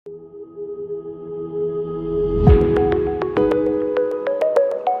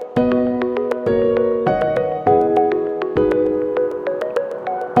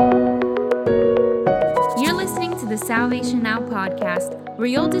Salvation Now podcast, where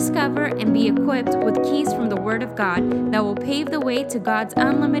you'll discover and be equipped with keys from the Word of God that will pave the way to God's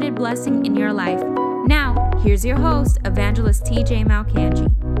unlimited blessing in your life. Now, here's your host, Evangelist TJ Malcanji.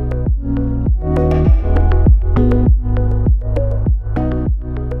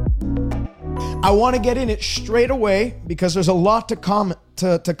 I want to get in it straight away because there's a lot to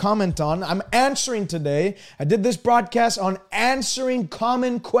comment on. I'm answering today. I did this broadcast on answering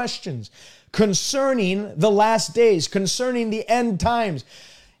common questions concerning the last days, concerning the end times.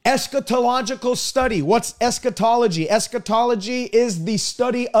 Eschatological study. What's eschatology? Eschatology is the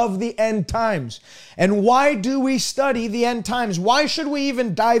study of the end times. And why do we study the end times? Why should we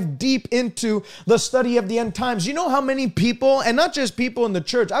even dive deep into the study of the end times? You know how many people, and not just people in the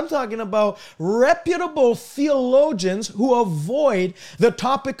church, I'm talking about reputable theologians who avoid the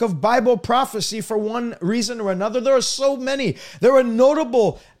topic of Bible prophecy for one reason or another. There are so many. There are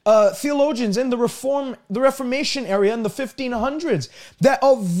notable theologians in the Reformation area in the 1500s that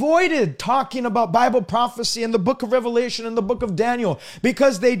avoided talking about Bible prophecy in the book of Revelation and the book of Daniel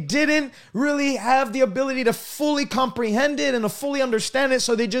because they didn't really have the ability to fully comprehend it and to fully understand it,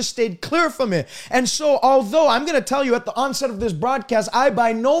 so they just stayed clear from it. And so, although I'm going to tell you at the onset of this broadcast, I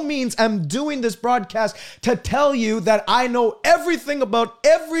by no means am doing this broadcast to tell you that I know everything about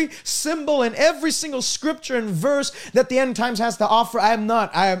every symbol and every single scripture and verse that the end times has to offer. I am not.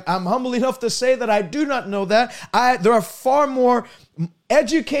 I'm humble enough to say that I do not know that. There are far more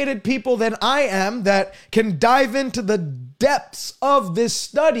educated people than I am that can dive into the depths of this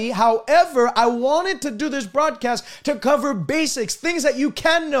study. However, I wanted to do this broadcast to cover basics, things that you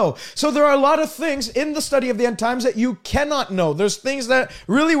can know. So there are a lot of things in the study of the end times that you cannot know. There's things that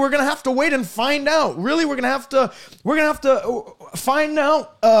really we're going to have to wait and find out. Really, we're going to have to find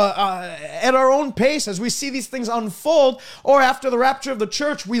out at our own pace as we see these things unfold, or after the rapture of the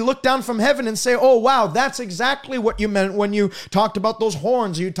church, we look down from heaven and say, oh, wow, that's exactly what you meant when you talked about those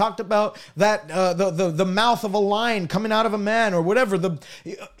horns. You talked about that the mouth of a lion coming out of a man or whatever.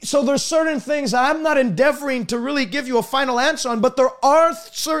 So there's certain things that I'm not endeavoring to really give you a final answer on, but there are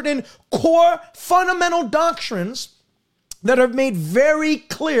certain core fundamental doctrines that are made very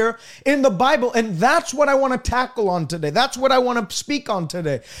clear in the Bible, and that's what I want to tackle on today. That's what I want to speak on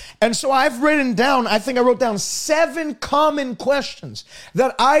today. And so I've written down, I think I wrote down 7 common questions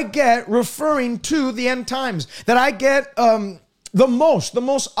that I get referring to the end times, that I get the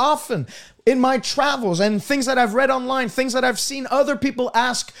most often in my travels and things that I've read online, things that I've seen other people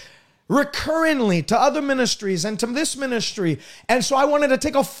ask recurrently to other ministries and to this ministry. And so I wanted to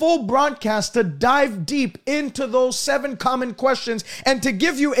take a full broadcast to dive deep into those 7 common questions and to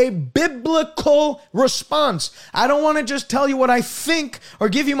give you a biblical response. I don't want to just tell you what I think or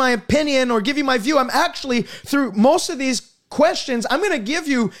give you my opinion or give you my view. I'm actually, through most of these questions, I'm going to give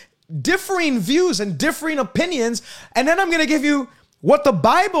you differing views and differing opinions, and then I'm going to give you what the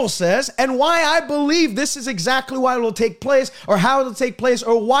Bible says and why I believe this is exactly why it will take place, or how it will take place,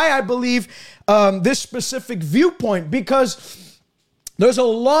 or why I believe this specific viewpoint, because there's a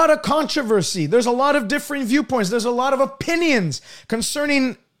lot of controversy. There's a lot of differing viewpoints. There's a lot of opinions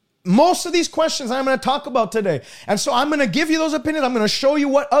concerning most of these questions I'm going to talk about today. And so I'm going to give you those opinions. I'm going to show you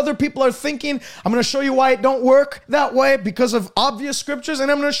what other people are thinking. I'm going to show you why it don't work that way because of obvious scriptures.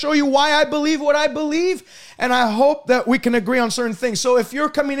 And I'm going to show you why I believe what I believe. And I hope that we can agree on certain things. So if you're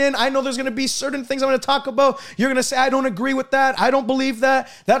coming in, I know there's going to be certain things I'm going to talk about. You're going to say, I don't agree with that. I don't believe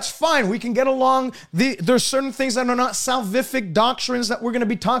that. That's fine. We can get along. There's certain things that are not salvific doctrines that we're going to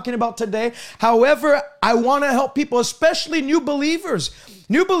be talking about today. However, I want to help people, especially new believers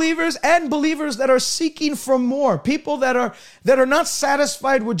and believers that are seeking for more, people that are not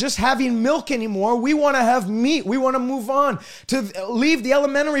satisfied with just having milk anymore. We want to have meat. We want to move on to leave the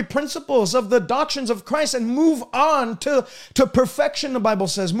elementary principles of the doctrines of Christ and move on to perfection, the Bible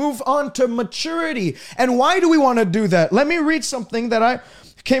says. Move on to maturity. And why do we want to do that? Let me read something that I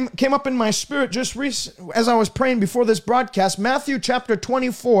came up in my spirit just as I was praying before this broadcast. Matthew chapter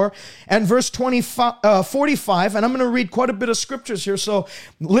 24 and verse 45. And I'm going to read quite a bit of scriptures here. So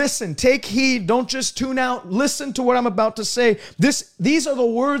listen, take heed. Don't just tune out. Listen to what I'm about to say. These are the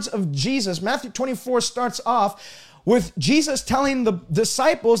words of Jesus. Matthew 24 starts off with Jesus telling the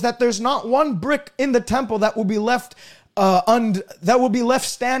disciples that there's not one brick in the temple that will be left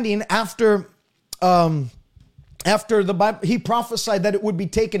standing after after the Bible, he prophesied that it would be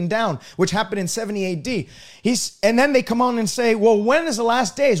taken down, which happened in 70 AD. And then they come on and say, well, when is the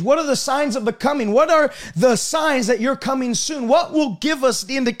last days? What are the signs of the coming? What are the signs that you're coming soon? What will give us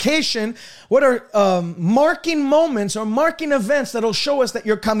the indication? What are marking moments or marking events that'll show us that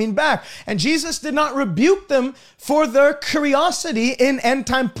you're coming back? And Jesus did not rebuke them for their curiosity in end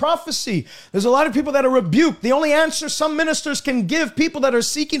time prophecy. There's a lot of people that are rebuked. The only answer some ministers can give people that are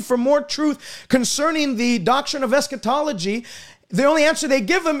seeking for more truth concerning the doctrine of eschatology, the only answer they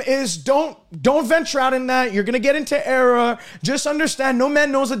give them is don't venture out in that. You're going to get into error. Just understand no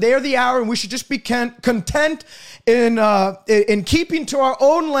man knows the day or the hour, and we should just be content in keeping to our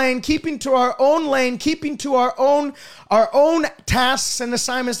own lane, keeping to our own tasks and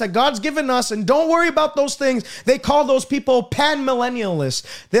assignments that God's given us, and don't worry about those things. They call those people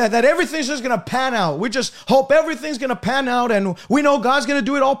pan-millennialists, that everything's just going to pan out. We just hope everything's going to pan out, and we know God's going to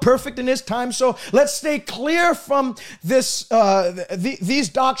do it all perfect in His time. So let's stay clear from this, these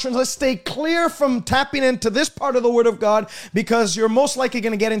doctrines. Let's stay clear from tapping into this part of the Word of God, because you're most likely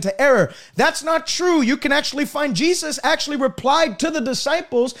going to get into error. That's not true. You can actually find Jesus actually replied to the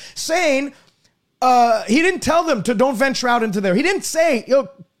disciples saying, he didn't tell them to don't venture out into there. He didn't say,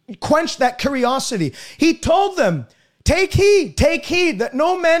 quench that curiosity. He told them, take heed that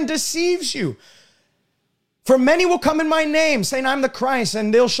no man deceives you. For many will come in my name, saying I'm the Christ,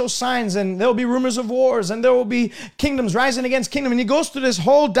 and they'll show signs, and there'll be rumors of wars, and there will be kingdoms rising against kingdom. And he goes through this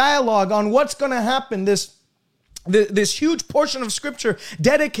whole dialogue on what's going to happen, this huge portion of scripture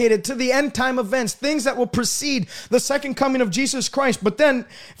dedicated to the end time events, things that will precede the second coming of Jesus Christ. But then,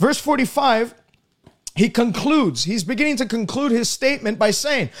 verse 45, he concludes. He's beginning to conclude his statement by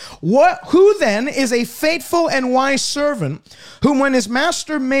saying, who then is a faithful and wise servant, whom when his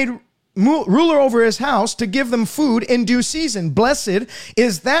master made ruler over his house to give them food in due season? Blessed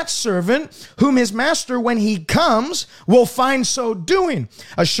is that servant whom his master, when he comes, will find so doing.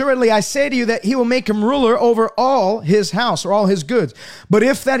 Assuredly, I say to you that he will make him ruler over all his house or all his goods. But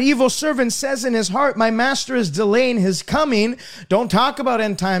if that evil servant says in his heart, my master is delaying his coming, don't talk about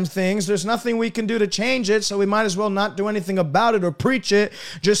end time things. There's nothing we can do to change it, so we might as well not do anything about it or preach it.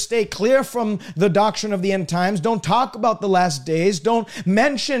 Just stay clear from the doctrine of the end times. Don't talk about the last days. Don't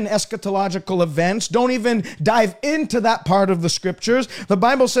mention eschatological events. Don't even dive into that part of the scriptures. The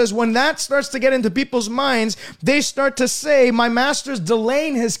Bible says when that starts to get into people's minds, they start to say, my master's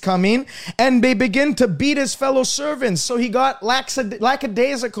delaying his coming, and they begin to beat his fellow servants. So he got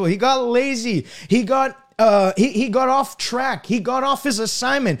lackadaisical. He got lazy. He got off track. He got off his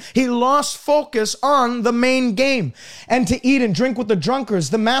assignment. He lost focus on the main game. And to eat and drink with the drunkards,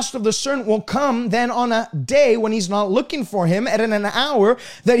 the master of the servant will come then on a day when he's not looking for him, at an hour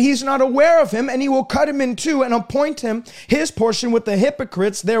that he's not aware of him, and he will cut him in two and appoint him his portion with the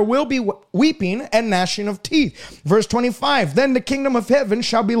hypocrites. There will be weeping and gnashing of teeth. Verse 25, then the kingdom of heaven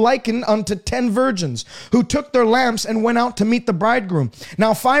shall be likened unto 10 virgins who took their lamps and went out to meet the bridegroom.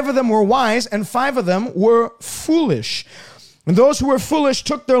 Now 5 of them were wise, and 5 of them were foolish. And those who were foolish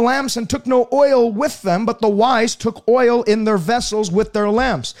took their lamps and took no oil with them, but the wise took oil in their vessels with their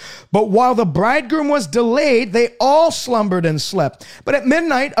lamps. But while the bridegroom was delayed, they all slumbered and slept. But at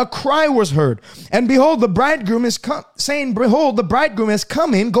midnight a cry was heard, and behold, the bridegroom is saying, behold, the bridegroom is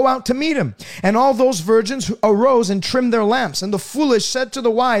coming, go out to meet him. And all those virgins arose and trimmed their lamps. And the foolish said to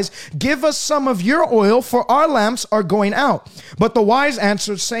the wise, give us some of your oil, for our lamps are going out. But the wise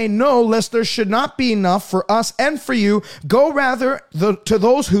answered, saying, no, lest there should not be enough for us and for you. Go rather to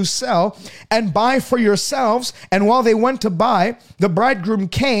those who sell and buy for yourselves. And while they went to buy, the bridegroom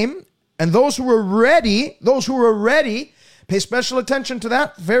came, and those who were ready, pay special attention to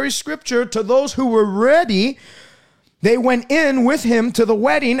that very scripture, to those who were ready, they went in with him to the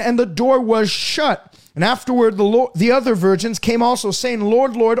wedding, and the door was shut. And afterward, the other virgins came also, saying,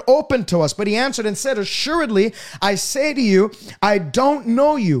 Lord, Lord, open to us. But he answered and said, assuredly, I say to you, I don't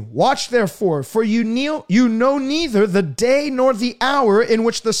know you. Watch therefore, for you know neither the day nor the hour in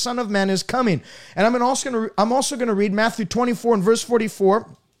which the Son of Man is coming. And I'm also going to read Matthew 24 and verse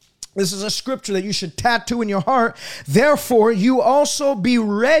 44. This is a scripture that you should tattoo in your heart. Therefore, you also be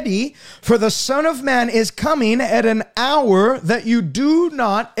ready, for the Son of Man is coming at an hour that you do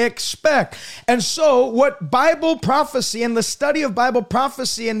not expect. And so what Bible prophecy and the study of Bible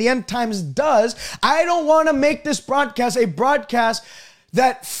prophecy and the end times does, I don't want to make this broadcast a broadcast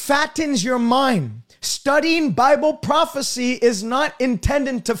that fattens your mind, Studying Bible prophecy is not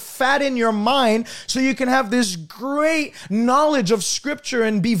intended to fatten your mind so you can have this great knowledge of Scripture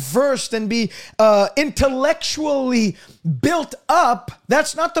and be versed and be intellectually built up.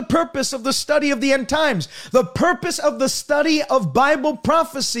 That's not the purpose of the study of the end times. The purpose of the study of Bible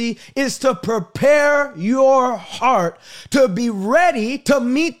prophecy is to prepare your heart to be ready to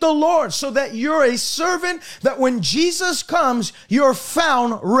meet the Lord, so that you're a servant, that when Jesus comes, you're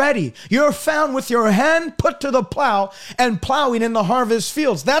found ready. You're found with your hand put to the plow and plowing in the harvest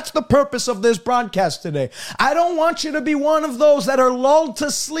fields. That's the purpose of this broadcast today. I don't want you to be one of those that are lulled to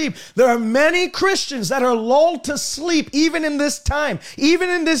sleep. There are many Christians that are lulled to sleep, even in this time, even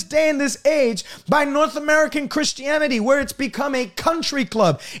in this day and this age, by North American Christianity, where it's become a country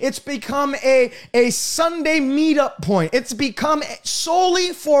club. It's become a Sunday meetup point. It's become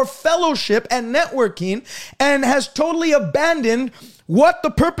solely for fellowship and networking, and has totally abandoned what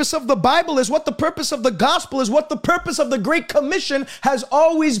the purpose of the Bible is, what the purpose of the gospel is, what the purpose of the Great Commission has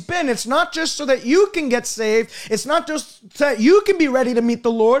always been. It's not just so that you can get saved. It's not just so that you can be ready to meet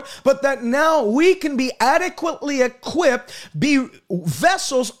the Lord, but that now we can be adequately equipped, be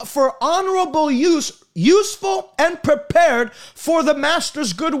vessels for honorable use, useful and prepared for the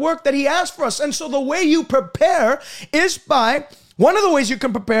Master's good work that He has for us. And so the way you prepare is one of the ways you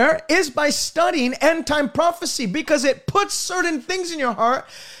can prepare is by studying end time prophecy, because it puts certain things in your heart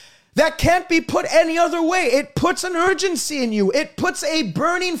that can't be put any other way. It puts an urgency in you. It puts a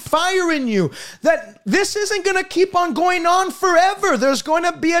burning fire in you that this isn't going to keep on going on forever. There's going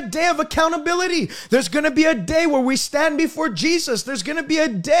to be a day of accountability. There's going to be a day where we stand before Jesus. There's going to be a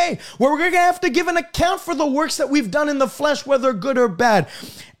day where we're going to have to give an account for the works that we've done in the flesh, whether good or bad.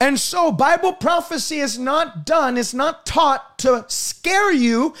 And so Bible prophecy is not done, it's not taught to scare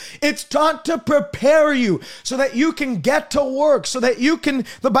you, it's taught to prepare you so that you can get to work, so that you can,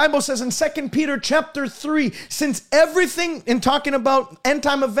 the Bible says in 2 Peter chapter 3, since everything, in talking about end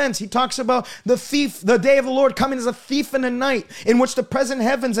time events, he talks about the day of the Lord coming as a thief in the night, in which the present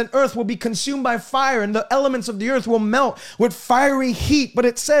heavens and earth will be consumed by fire, and the elements of the earth will melt with fiery heat. But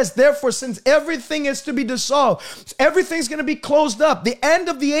it says, therefore, since everything is to be dissolved, everything's going to be closed up, the end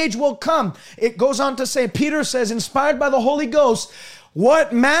of the age will come. It goes on to say, Peter says, inspired by the Holy Ghost,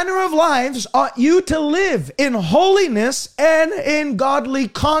 what manner of lives ought you to live in holiness and in godly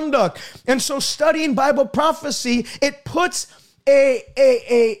conduct? And so studying Bible prophecy, it puts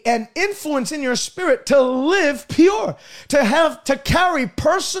an influence in your spirit to live pure, to carry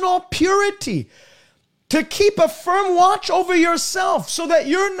personal purity, to keep a firm watch over yourself, so that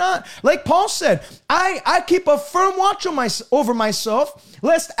you're not, like Paul said, I keep a firm watch over myself,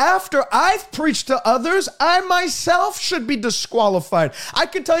 lest after I've preached to others, I myself should be disqualified. I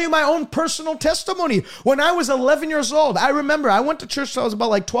can tell you my own personal testimony. When I was 11 years old, I remember I went to church till I was about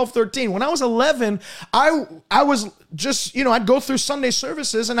like 12, 13. When I was 11, I was just, I'd go through Sunday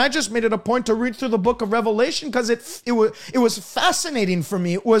services, and I just made it a point to read through the book of Revelation, because it was fascinating for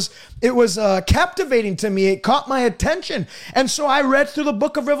me. It was captivating to me. It caught my attention. And so I read through the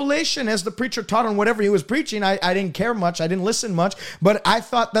book of Revelation as the preacher taught on whatever he was preaching. I didn't care much. I didn't listen much, but I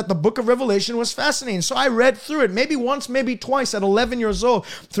thought that the book of Revelation was fascinating. So I read through it maybe once, maybe twice at 11 years old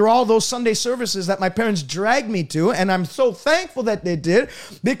through all those Sunday services that my parents dragged me to. And I'm so thankful that they did,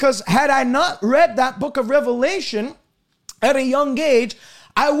 because had I not read that book of Revelation at a young age,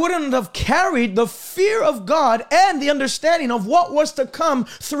 I wouldn't have carried the fear of God and the understanding of what was to come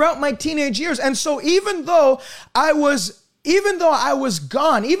throughout my teenage years. And so even though I was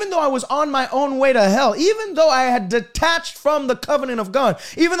gone, even though I was on my own way to hell, even though I had detached from the covenant of God,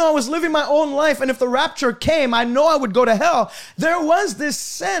 even though I was living my own life, and if the rapture came, I know I would go to hell, there was this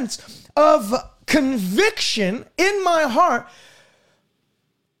sense of conviction in my heart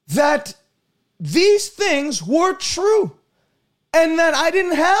that these things were true, and that I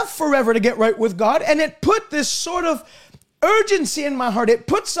didn't have forever to get right with God. And it put this sort of urgency in my heart. It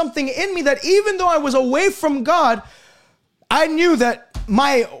put something in me that even though I was away from God, I knew that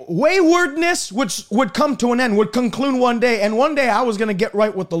my waywardness would come to an end, would conclude one day, and one day I was going to get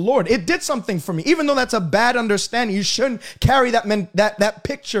right with the Lord. It did something for me. Even though that's a bad understanding, you shouldn't carry that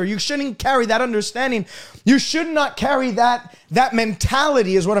picture. You shouldn't carry that understanding. You should not carry that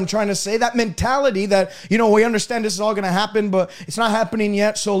mentality, is what I'm trying to say. That mentality that, we understand this is all going to happen, but it's not happening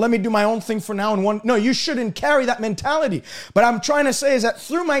yet, so let me do my own thing for now. No, you shouldn't carry that mentality. But I'm trying to say is that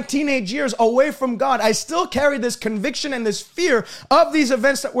through my teenage years away from God, I still carry this conviction and this fear of these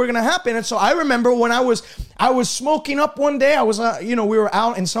events that were going to happen. And so I remember when I was smoking up one day. I was, we were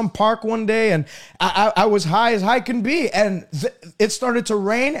out in some park one day, and I was high as high can be, and it started to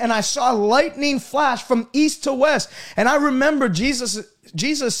rain, and I saw lightning flash from east to west. And I remember Jesus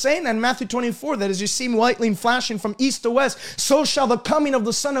Jesus saying in Matthew 24 that as you see lightning flashing from east to west, so shall the coming of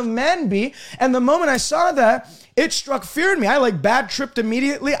the Son of Man be. And the moment I saw that, it struck fear in me. I bad tripped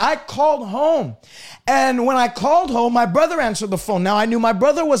immediately. I called home. And when I called home, my brother answered the phone. Now, I knew my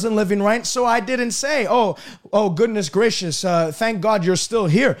brother wasn't living right, so I didn't say, oh, goodness gracious, thank God you're still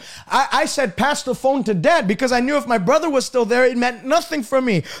here. I said, pass the phone to Dad, because I knew if my brother was still there, it meant nothing for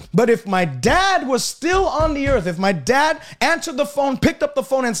me. But if my dad was still on the earth, if my dad answered the phone, picked up the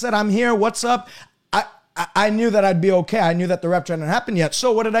phone and said, I'm here, what's up? I knew that I'd be okay. I knew that the rapture hadn't happened yet.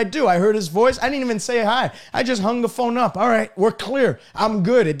 So what did I do? I heard his voice. I didn't even say hi. I just hung the phone up. All right, we're clear. I'm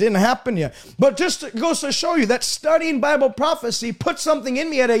good. It didn't happen yet. But just goes to show you that studying Bible prophecy put something in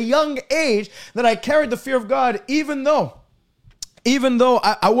me at a young age that I carried the fear of God, even though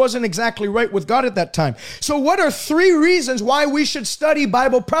I wasn't exactly right with God at that time. So what are 3 reasons why we should study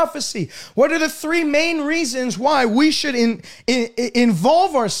Bible prophecy? What are the 3 main reasons why we should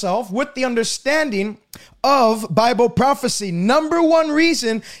involve ourselves with the understanding of Bible prophecy? Number 1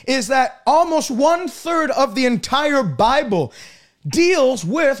 reason is that almost 1/3 of the entire Bible deals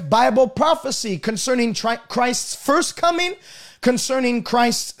with Bible prophecy concerning Christ's first coming, concerning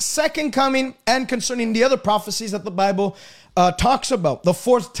Christ's second coming, and concerning the other prophecies that the Bible talks about, the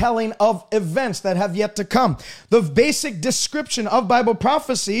foretelling of events that have yet to come. The basic description of Bible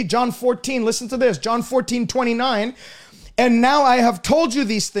prophecy, John 14, listen to this, John 14:29. And now I have told you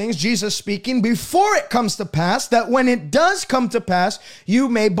these things, Jesus speaking, before it comes to pass, that when it does come to pass, you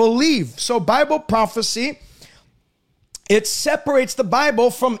may believe. So Bible prophecy, it separates the Bible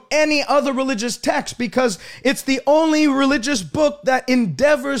from any other religious text because it's the only religious book that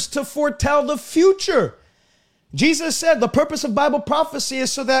endeavors to foretell the future. Jesus said the purpose of Bible prophecy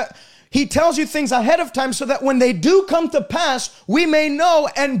is so that he tells you things ahead of time so that when they do come to pass, we may know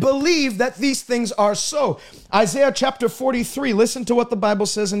and believe that these things are so. Isaiah chapter 43, listen to what the Bible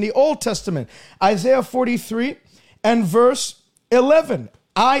says in the Old Testament. Isaiah 43 and verse 11.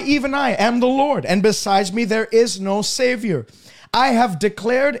 Even I am the Lord, and besides me there is no Savior. I have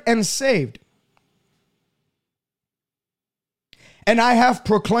declared and saved, and I have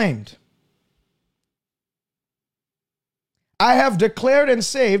proclaimed. I have declared and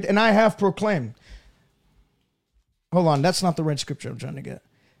saved, and I have proclaimed. Hold on, that's not the right scripture I'm trying to get.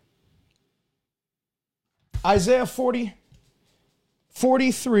 Isaiah 43.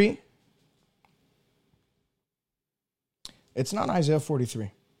 It's not Isaiah 43.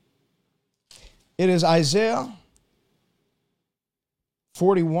 It is Isaiah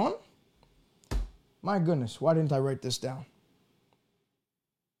 41. My goodness, why didn't I write this down?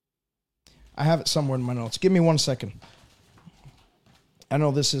 I have it somewhere in my notes. Give me 1 second. I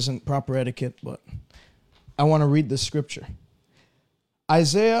know this isn't proper etiquette, but I want to read this scripture.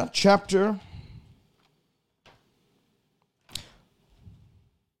 Isaiah chapter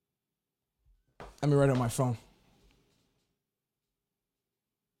 'Let me write it on my phone.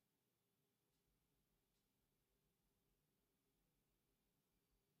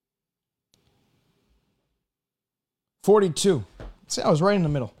 (42). See, I was right in the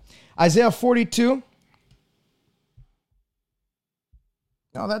middle. Isaiah 42.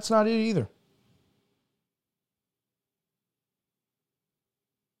 No, that's not it either.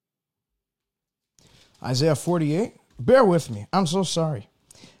 Isaiah 48. Bear with me. I'm so sorry.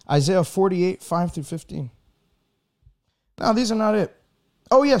 Isaiah 48, 5 through 15. No, these are not it.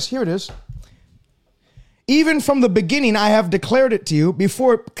 Oh, yes, here it is. Even from the beginning, I have declared it to you.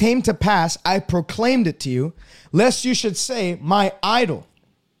 Before it came to pass, I proclaimed it to you, lest you should say, my idol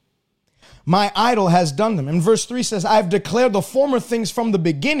has done them. And verse 3 says, I have declared the former things from the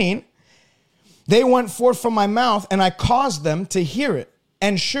beginning. They went forth from my mouth, and I caused them to hear it.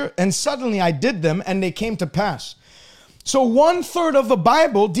 And suddenly I did them, and they came to pass. So 1/3 of the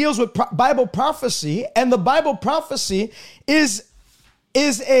Bible deals with Bible prophecy, and the Bible prophecy is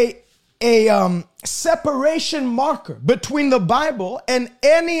a separation marker between the Bible and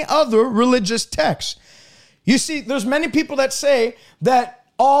any other religious text. You see, there's many people that say that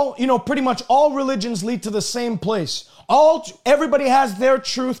pretty much all religions lead to the same place. Everybody has their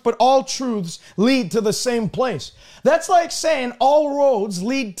truth, but all truths lead to the same place. That's like saying all roads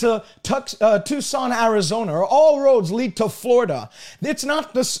lead to Tucson, Arizona, or all roads lead to Florida. That's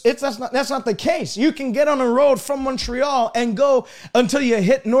not the case. You can get on a road from Montreal and go until you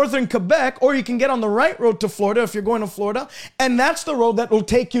hit northern Quebec, or you can get on the right road to Florida if you're going to Florida, and that's the road that will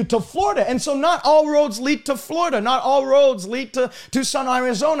take you to Florida. And so not all roads lead to Florida. Not all roads lead to Tucson,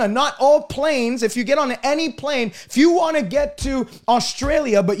 Arizona. Not all planes, if you get on any plane, if you want to get to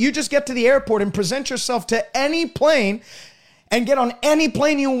Australia, but you just get to the airport and present yourself to any plane, and get on any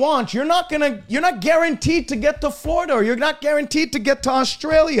plane you want, you're not guaranteed to get to Florida, or you're not guaranteed to get to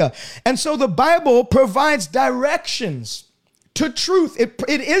Australia. And so the Bible provides directions to truth.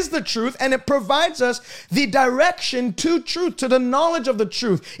 It is the truth, and it provides us the direction to truth, to the knowledge of the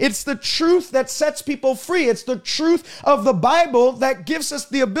truth. It's the truth that sets people free. It's the truth of the Bible that gives us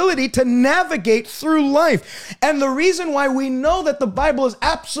the ability to navigate through life. And the reason why we know that the Bible is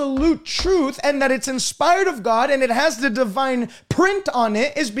absolute truth and that it's inspired of God and it has the divine print on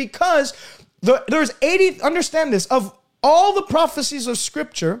it is because there's 80, understand this, of all the prophecies of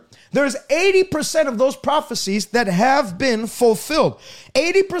Scripture, there's 80% of those prophecies that have been fulfilled.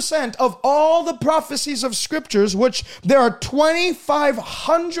 80% of all the prophecies of Scriptures, which there are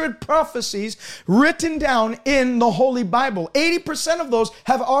 2,500 prophecies written down in the Holy Bible. 80% of those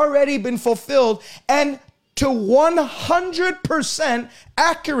have already been fulfilled, and to 100%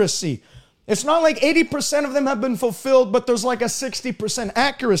 accuracy. It's not like 80% of them have been fulfilled, but there's like a 60%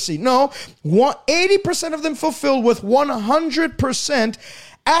 accuracy. No, 80% of them fulfilled with 100%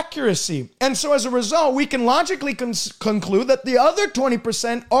 accuracy. And so as a result, we can logically conclude that the other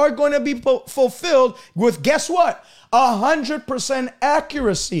 20% are going to be fulfilled with, guess what? 100%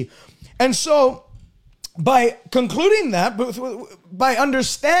 accuracy. And so by concluding that, by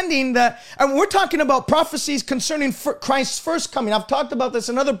understanding that, and we're talking about prophecies concerning Christ's first coming. I've talked about this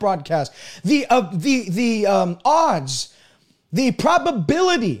in other broadcasts. The odds, the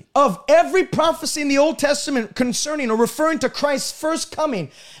probability of every prophecy in the Old Testament concerning or referring to Christ's first coming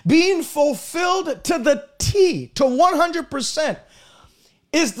being fulfilled to the T, to 100%,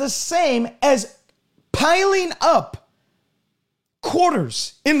 is the same as piling up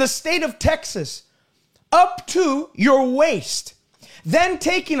quarters in the state of Texas up to your waist, then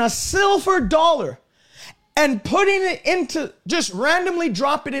taking a silver dollar and putting it into, just randomly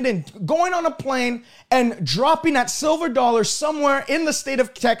dropping it in, going on a plane and dropping that silver dollar somewhere in the state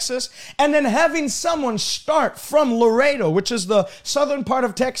of Texas, and then having someone start from Laredo, which is the southern part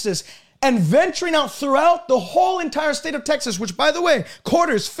of Texas, and venturing out throughout the whole entire state of Texas, which, by the way,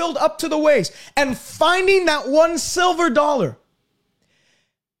 quarters filled up to the waist, and finding that one silver dollar.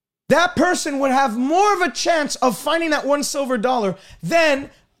 That person would have more of a chance of finding that one silver dollar than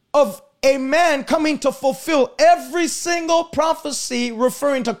of a man coming to fulfill every single prophecy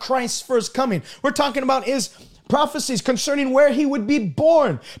referring to Christ's first coming. We're talking about his prophecies concerning where he would be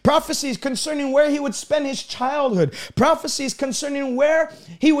born, prophecies concerning where he would spend his childhood, prophecies concerning where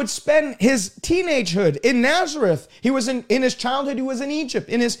he would spend his teenagehood in Nazareth. He was in his childhood, he was in Egypt.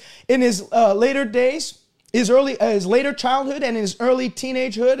 In his later days, his later childhood and his early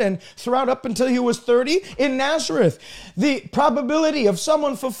teenagehood, and throughout up until he was 30 in Nazareth. The probability of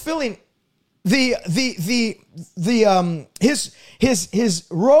someone fulfilling his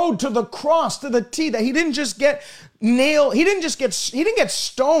road to the cross, to the T, that he didn't just get nailed, he didn't get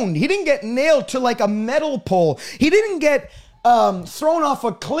stoned, he didn't get nailed to like a metal pole, he didn't get thrown off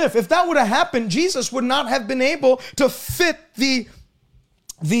a cliff. If that would have happened, Jesus would not have been able to fit the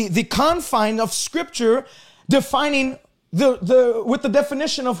confine of Scripture defining with the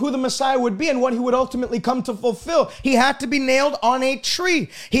definition of who the Messiah would be and what he would ultimately come to fulfill. He had to be nailed on a tree.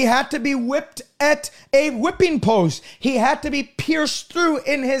 He had to be whipped at a whipping post. He had to be pierced through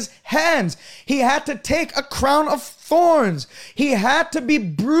in his hands. He had to take a crown of thorns. He had to be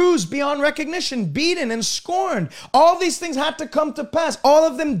bruised beyond recognition, beaten and scorned. All these things had to come to pass. All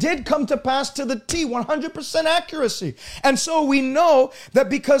of them did come to pass to the T, 100% accuracy. And so we know that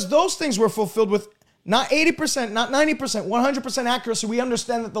because those things were fulfilled with not 80%, not 90%, 100% accuracy, we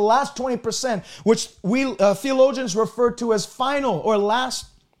understand that the last 20%, which we theologians refer to as final or last,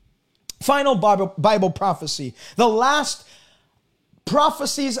 final Bible prophecy, the last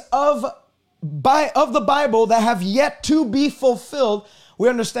prophecies of the Bible that have yet to be fulfilled, we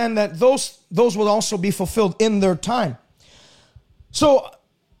understand that those will also be fulfilled in their time. So,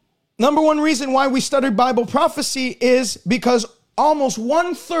 number one reason why we study Bible prophecy is because almost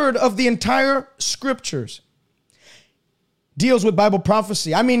 1/3 of the entire Scriptures deals with Bible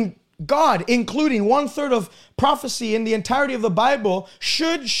prophecy. I mean, God, including 1/3 of prophecy in the entirety of the Bible,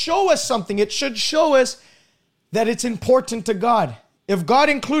 should show us something. It should show us that it's important to God. If God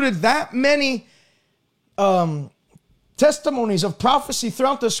included that many testimonies of prophecy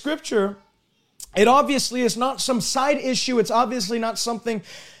throughout the Scripture, it obviously is not some side issue. It's obviously not something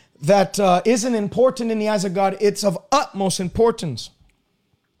that isn't important in the eyes of God. It's of utmost importance.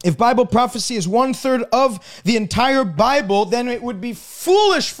 If Bible prophecy is 1/3 of the entire Bible, then it would be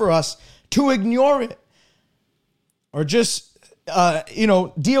foolish for us to ignore it or just,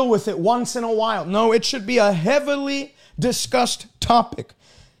 deal with it once in a while. No, it should be a heavily discussed topic.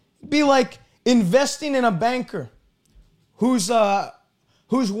 It'd be like investing in a banker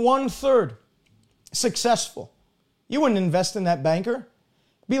who's 1/3 successful. You wouldn't invest in that banker.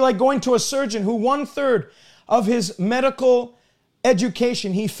 Be like going to a surgeon who 1/3 of his medical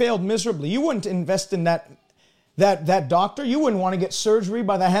education, he failed miserably. You wouldn't invest in that doctor. You wouldn't want to get surgery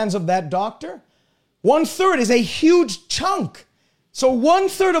by the hands of that doctor. 1/3 is a huge chunk. So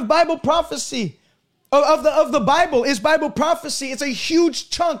 1/3 of Bible prophecy, of the Bible is Bible prophecy. It's a huge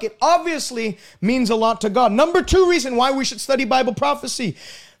chunk. It obviously means a lot to God. Number 2 reason why we should study Bible prophecy.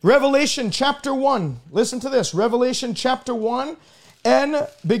 Revelation chapter 1. Listen to this. Revelation chapter 1 and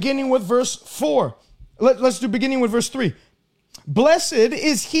beginning with verse 4. Let's do beginning with verse 3. Blessed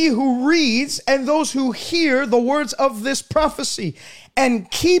is he who reads and those who hear the words of this prophecy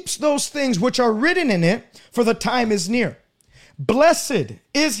and keeps those things which are written in it, for the time is near. Blessed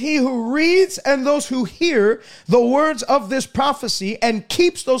is he who reads and those who hear the words of this prophecy and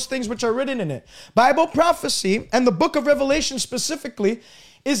keeps those things which are written in it. Bible prophecy and the book of Revelation specifically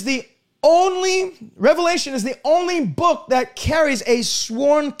Revelation is the only book that carries a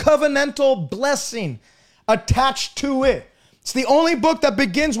sworn covenantal blessing attached to it. It's the only book that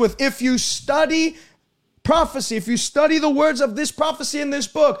begins with, if you study prophecy, if you study the words of this prophecy in this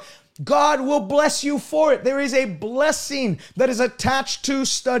book, God will bless you for it. There is a blessing that is attached to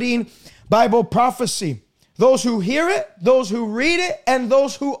studying Bible prophecy. Those who hear it, those who read it, and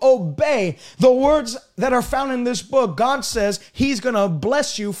those who obey the words that are found in this book, God says he's going to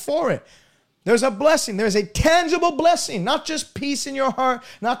bless you for it. There's a blessing. There's a tangible blessing, not just peace in your heart,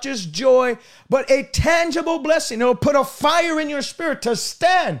 not just joy, but a tangible blessing. It'll put a fire in your spirit to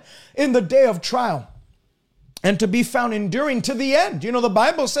stand in the day of trial and to be found enduring to the end. You know, the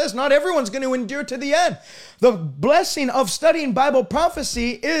Bible says not everyone's going to endure to the end. The blessing of studying Bible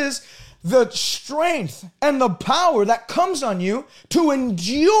prophecy is the strength and the power that comes on you to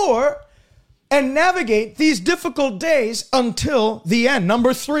endure and navigate these difficult days until the end.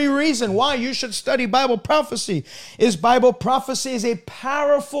 Number 3 reason why you should study Bible prophecy is Bible prophecy is a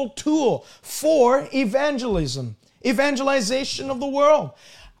powerful tool for evangelism, evangelization of the world.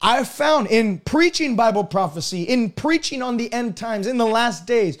 I found in preaching Bible prophecy, in preaching on the end times, in the last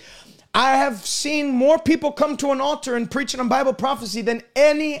days, I have seen more people come to an altar and preaching on Bible prophecy than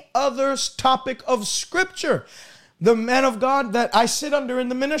any other topic of Scripture. The man of God that I sit under in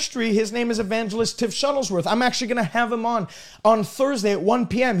the ministry, his name is Evangelist Tiff Shuttlesworth. I'm actually going to have him on Thursday at 1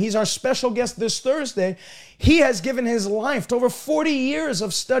 p.m. He's our special guest this Thursday. He has given his life to over 40 years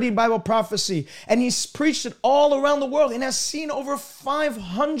of studied Bible prophecy, and he's preached it all around the world and has seen over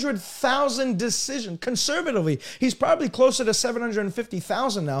 500,000 decisions. Conservatively, he's probably closer to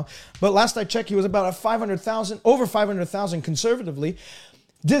 750,000 now, but last I checked, he was about over 500,000 conservatively.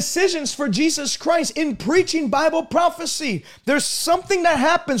 Decisions for Jesus Christ in preaching Bible prophecy. There's something that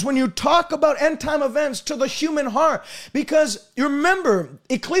happens when you talk about end time events to the human heart, because you remember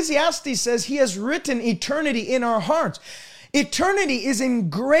Ecclesiastes says he has written eternity in our hearts. Eternity is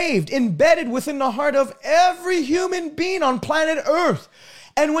engraved, embedded within the heart of every human being on planet Earth.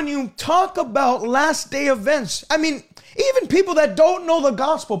 And when you talk about last day events, I mean, even people that don't know the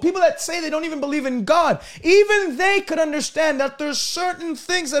gospel, people that say they don't even believe in God, even they could understand that there's certain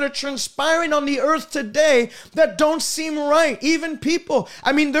things that are transpiring on the earth today that don't seem right. Even people,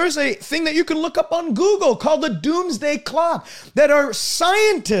 I mean, there's a thing that you can look up on Google called the Doomsday Clock that are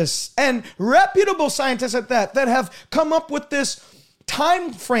scientists and reputable scientists at that have come up with this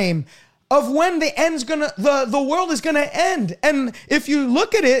time frame of when the world is gonna end. And if you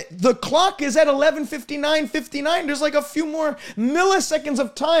look at it, the clock is at 11:59. There's like a few more milliseconds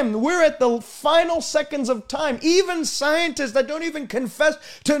of time. We're at the final seconds of time. Even scientists that don't even confess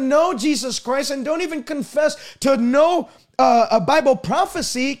to know Jesus Christ and don't even confess to know a Bible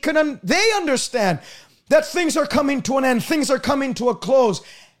prophecy, they understand that things are coming to an end, things are coming to a close,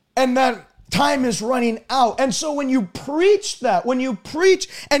 and that time is running out. And so when you preach that, when you preach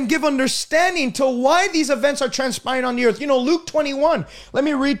and give understanding to why these events are transpiring on the earth, you know, Luke 21, let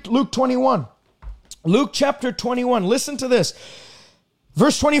me read Luke 21. Luke chapter 21, listen to this.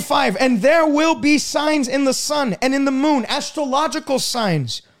 Verse 25, and there will be signs in the sun and in the moon, astrological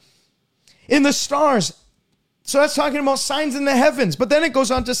signs, in the stars. So that's talking about signs in the heavens. But then it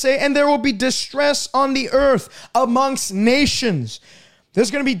goes on to say, and there will be distress on the earth amongst nations. There's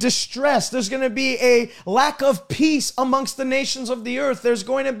going to be distress. There's going to be a lack of peace amongst the nations of the earth. There's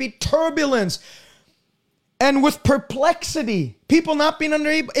going to be turbulence and with perplexity, people not being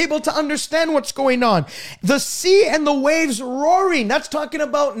able to understand what's going on. The sea and the waves roaring. That's talking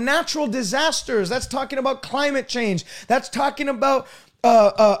about natural disasters. That's talking about climate change. That's talking about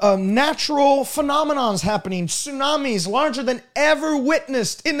natural phenomenons happening. Tsunamis larger than ever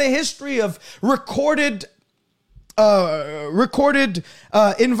witnessed in the history of recorded recorded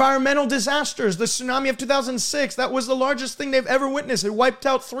environmental disasters. The tsunami of 2006, that was the largest thing they've ever witnessed. It wiped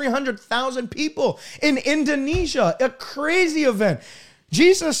out 300,000 people in Indonesia, a crazy event.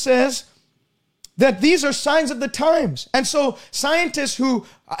 Jesus says that these are signs of the times. And so scientists who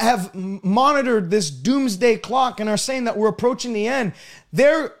have monitored this doomsday clock and are saying that we're approaching the end,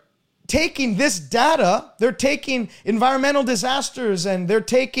 they're taking this data, they're taking environmental disasters and they're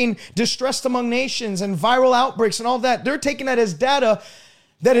taking distress among nations and viral outbreaks and all that. They're taking that as data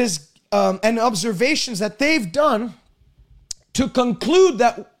that is, and observations that they've done to conclude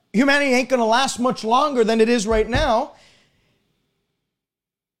that humanity ain't going to last much longer than it is right now.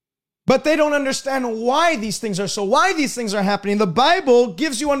 But they don't understand why these things are so, why these things are happening. The Bible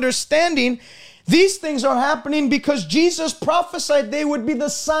gives you understanding. These things are happening because Jesus prophesied they would be the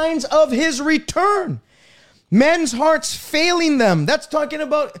signs of his return. Men's hearts failing them. That's talking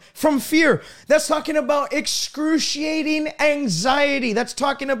about from fear. That's talking about excruciating anxiety. That's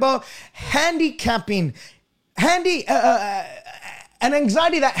talking about handicapping, an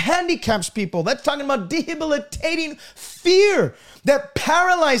anxiety that handicaps people. That's talking about debilitating fear that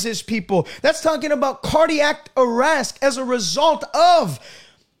paralyzes people. That's talking about cardiac arrest as a result of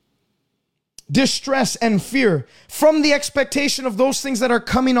distress and fear from the expectation of those things that are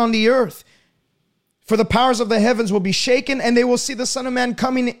coming on the earth. For the powers of the heavens will be shaken, and they will see the Son of Man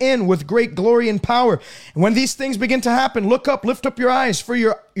coming in with great glory and power. And when these things begin to happen, look up, lift up your eyes, for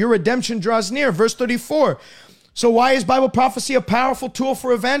your redemption draws near. Verse 34. So why is Bible prophecy a powerful tool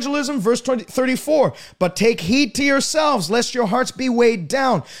for evangelism? Verse 34, but take heed to yourselves, lest your hearts be weighed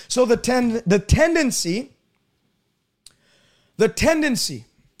down. So the tendency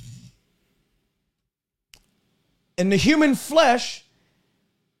in the human flesh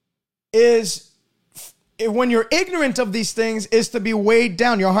is, when you're ignorant of these things, is to be weighed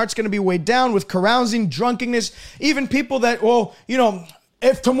down. Your heart's going to be weighed down with carousing, drunkenness, even people that,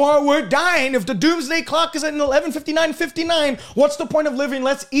 if tomorrow we're dying, if the doomsday clock is at 11:59, what's the point of living?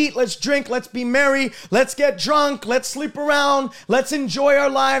 Let's eat, let's drink, let's be merry, let's get drunk, let's sleep around, let's enjoy our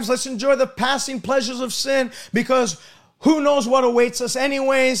lives, let's enjoy the passing pleasures of sin, because who knows what awaits us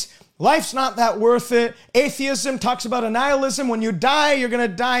anyways. Life's not that worth it. Atheism talks about annihilism. When you die, you're going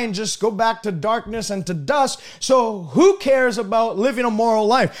to die and just go back to darkness and to dust. So who cares about living a moral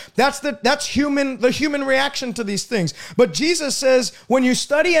life? That's the human reaction to these things. But Jesus says, when you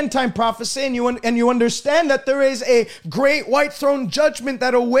study end time prophecy and you understand that there is a great white throne judgment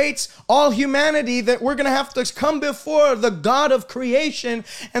that awaits all humanity, that we're going to have to come before the God of creation,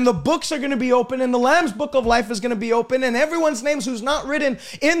 and the books are going to be open, and the Lamb's book of life is going to be open, and everyone's names who's not written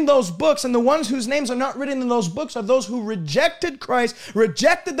in those books, and the ones whose names are not written in those books are those who rejected Christ,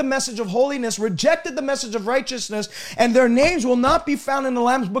 rejected the message of holiness, rejected the message of righteousness, and their names will not be found in the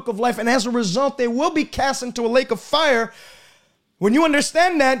Lamb's book of life, and as a result they will be cast into a lake of fire. When you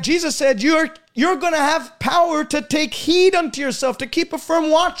understand that, Jesus said you're going to have power to take heed unto yourself, to keep a firm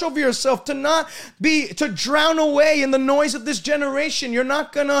watch over yourself, to drown away in the noise of this generation. You're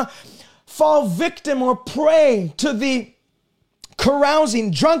not going to fall victim or prey to the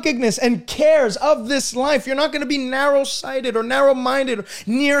carousing, drunkenness, and cares of this life. You're not going to be narrow-sighted or narrow-minded or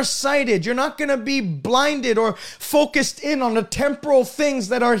nearsighted. You're not going to be blinded or focused in on the temporal things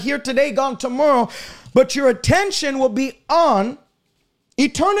that are here today, gone tomorrow, but your attention will be on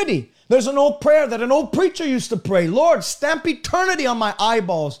eternity. There's an old prayer that an old preacher used to pray. Lord, stamp eternity on my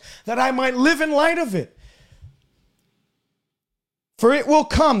eyeballs that I might live in light of it. For it will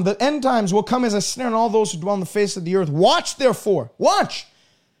come, the end times will come as a snare on all those who dwell on the face of the earth. Watch, therefore. Watch.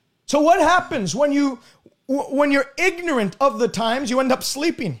 So what happens when you're ignorant of the times? You end up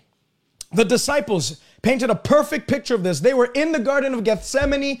sleeping. The disciples painted a perfect picture of this. They were in the Garden of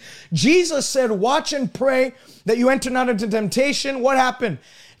Gethsemane. Jesus said, watch and pray that you enter not into temptation. What happened?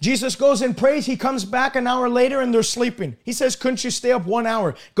 Jesus goes and prays. He comes back an hour later and they're sleeping. He says, couldn't you stay up 1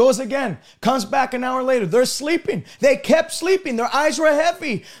 hour? Goes again, comes back an hour later. They're sleeping. They kept sleeping. Their eyes were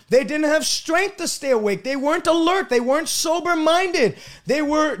heavy. They didn't have strength to stay awake. They weren't alert. They weren't sober-minded. They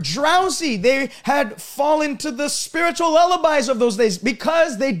were drowsy. They had fallen to the spiritual lullabies of those days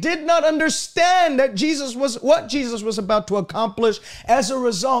because they did not understand that what Jesus was about to accomplish. As a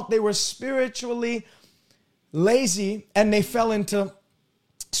result, they were spiritually lazy and they fell into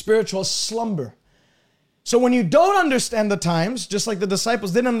spiritual slumber. So when you don't understand the times, just like the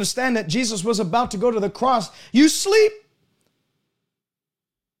disciples didn't understand that Jesus was about to go to the cross, you sleep.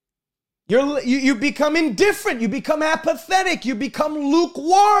 You become indifferent. You become apathetic. You become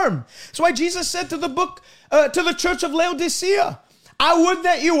lukewarm. That's why Jesus said to the church of Laodicea, I would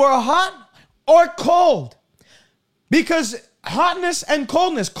that you were hot or cold. Because hotness and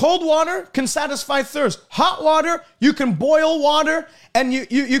coldness. Cold water can satisfy thirst. Hot water, you can boil water and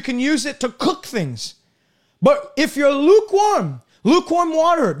you can use it to cook things. But if you're lukewarm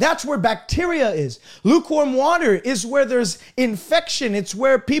water, that's where bacteria is. Lukewarm water is where there's infection. It's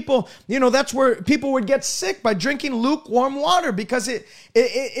where people, that's where people would get sick by drinking lukewarm water, because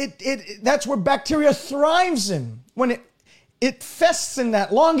that's where bacteria thrives in. When it fests in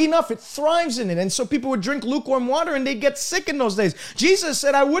that long enough, it thrives in it. And so people would drink lukewarm water and they'd get sick in those days. Jesus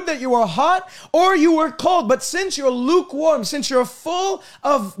said, I would that you were hot or you were cold. But since you're lukewarm, since you're full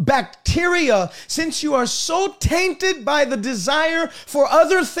of bacteria, since you are so tainted by the desire for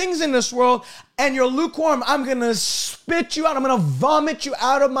other things in this world, and you're lukewarm, I'm going to spit you out. I'm going to vomit you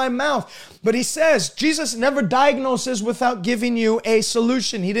out of my mouth. But he says, Jesus never diagnoses without giving you a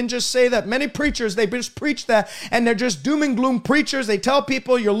solution. He didn't just say that. Many preachers, they just preach that, and they're just doom and gloom preachers. They tell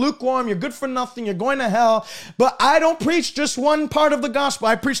people you're lukewarm, you're good for nothing, you're going to hell. But I don't preach just one part of the gospel.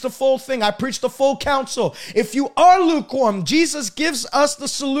 I preach the full thing. I preach the full counsel. If you are lukewarm, Jesus gives us the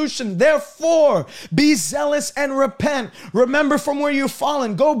solution. Therefore, be zealous and repent. Remember from where you've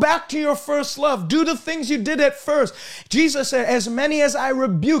fallen. Go back to your first love. Do the things you did at first. Jesus said, as many as I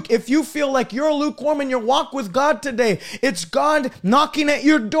rebuke. If you feel like you're lukewarm in your walk with God today, it's God knocking at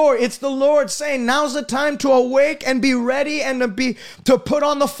your door. It's the Lord saying, now's the time to awake and be ready and to put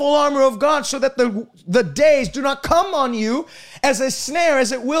on the full armor of God, so that the days do not come on you as a snare,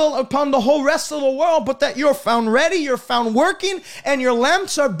 as it will upon the whole rest of the world, but that you're found ready, you're found working, and your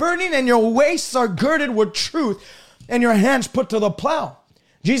lamps are burning, and your waists are girded with truth, and your hands put to the plow.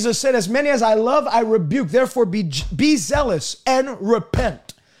 Jesus said, as many as I love, I rebuke. Therefore, be zealous and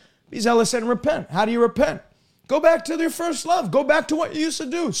repent. Be zealous and repent. How do you repent? Go back to your first love. Go back to what you used to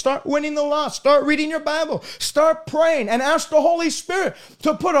do. Start winning the lost. Start reading your Bible. Start praying and ask the Holy Spirit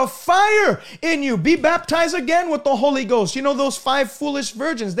to put a fire in you. Be baptized again with the Holy Ghost. You know those 5 foolish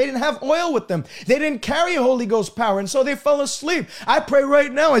virgins, they didn't have oil with them. They didn't carry Holy Ghost power, and so they fell asleep. I pray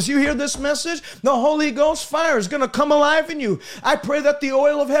right now, as you hear this message, the Holy Ghost fire is going to come alive in you. I pray that the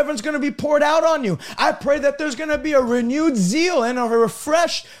oil of heaven is going to be poured out on you. I pray that there's going to be a renewed zeal and a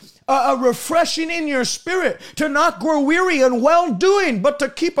refreshing in your spirit, to not grow weary in well-doing, but to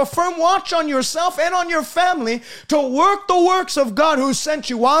keep a firm watch on yourself and on your family, to work the works of God who sent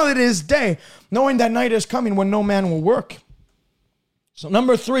you while it is day, knowing that night is coming when no man will work. So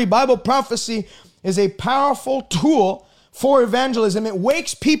number 3, Bible prophecy is a powerful tool for evangelism. It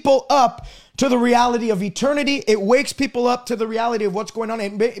wakes people up to the reality of eternity. It wakes people up to the reality of what's going on.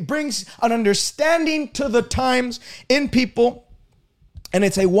 It brings an understanding to the times in people. And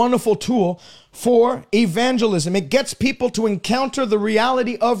it's a wonderful tool for evangelism. It gets people to encounter the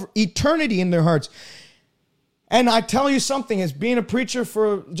reality of eternity in their hearts. And I tell you something, as being a preacher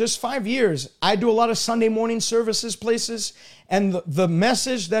for just 5 years, I do a lot of Sunday morning services places. And the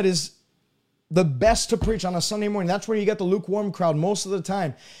message that is the best to preach on a Sunday morning, that's where you get the lukewarm crowd most of the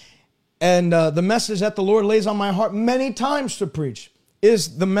time. And the message that the Lord lays on my heart many times to preach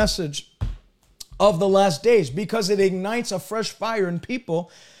is the message of the last days, because it ignites a fresh fire in people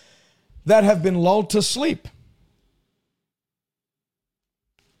that have been lulled to sleep.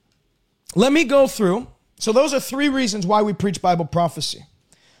 Let me go through. So those are 3 reasons why we preach Bible prophecy.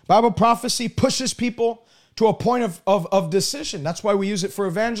 Bible prophecy pushes people to a point of decision. That's why we use it for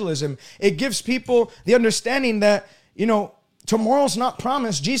evangelism. It gives people the understanding that, tomorrow's not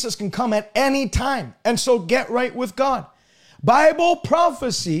promised. Jesus can come at any time. And so get right with God. Bible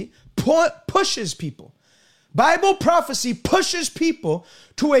prophecy pushes people. Bible prophecy pushes people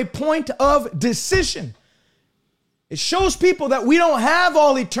to a point of decision. It shows people that we don't have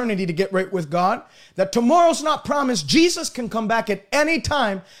all eternity to get right with God, that tomorrow's not promised. Jesus can come back at any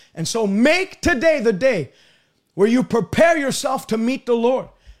time. And so make today the day where you prepare yourself to meet the Lord.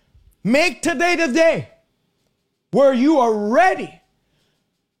 Make today the day where you are ready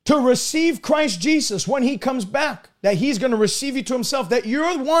to receive Christ Jesus when he comes back, that he's going to receive you to himself, that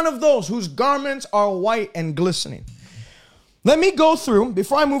you're one of those whose garments are white and glistening. Let me go through,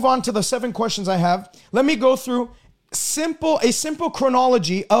 before I move on to the 7 questions I have, let me go through a simple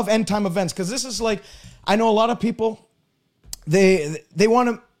chronology of end time events, because this is like, I know a lot of people, they want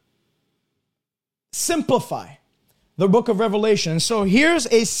to simplify the book of Revelation. And so here's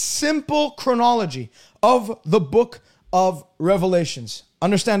a simple chronology of the book of Revelations.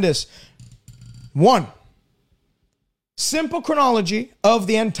 Understand this. 1, simple chronology of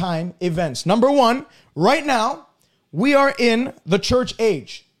the end time events. Number 1, right now, we are in the church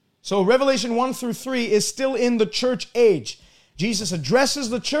age. So Revelation 1 through 3 is still in the church age. Jesus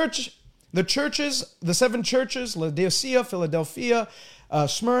addresses the churches, the 7 churches, Laodicea, Philadelphia,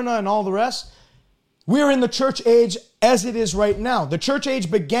 Smyrna, and all the rest. We're in the church age as it is right now. The church age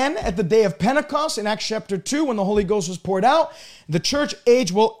began at the day of Pentecost in Acts chapter 2 when the Holy Ghost was poured out. The church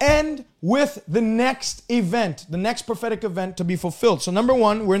age will end with the next event, the next prophetic event to be fulfilled. So number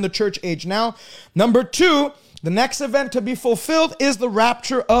one, we're in the church age now. Number two, the next event to be fulfilled is the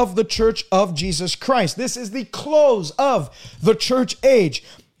rapture of the church of Jesus Christ. This is the close of the church age.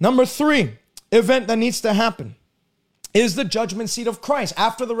 Number three, event that needs to happen is the judgment seat of Christ.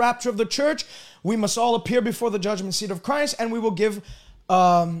 After the rapture of the church, we must all appear before the judgment seat of Christ, and we will give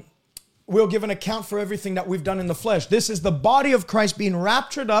we'll give an account for everything that we've done in the flesh. This is the body of Christ being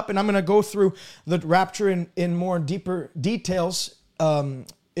raptured up, and I'm going to go through the rapture in more deeper details in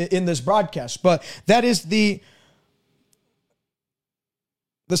this broadcast. But that is the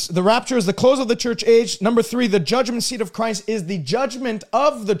rapture is the close of the church age. Number three, the judgment seat of Christ is the judgment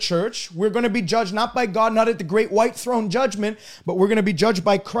of the church. We're going to be judged not by God, not at the great white throne judgment, but we're going to be judged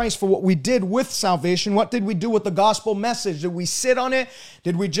by Christ for what we did with salvation. What did we do with the gospel message? Did we sit on it?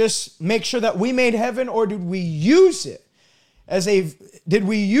 Did we just make sure that we made heaven, or did we use it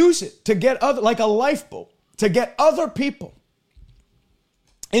to get other, like a lifeboat, to get other people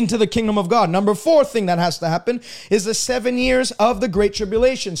into the kingdom of God? Number four thing that has to happen is the 7 years of the Great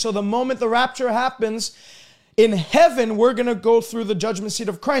Tribulation. So the moment the rapture happens, in heaven, we're going to go through the judgment seat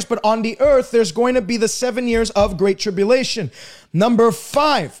of Christ. But on the earth, there's going to be the 7 years of Great Tribulation. Number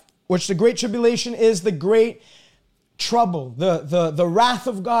five, which the Great Tribulation is the great trouble, the wrath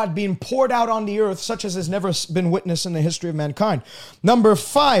of God being poured out on the earth, such as has never been witnessed in the history of mankind. Number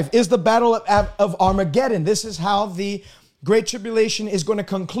five is the battle of Armageddon. This is how the Great Tribulation is going to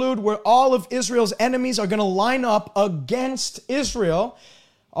conclude, where all of Israel's enemies are going to line up against Israel.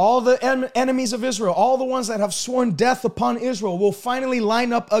 All the enemies of Israel, all the ones that have sworn death upon Israel, will finally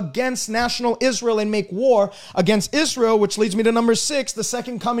line up against national Israel and make war against Israel, which leads me to number six, the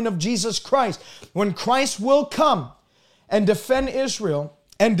second coming of Jesus Christ. When Christ will come and defend Israel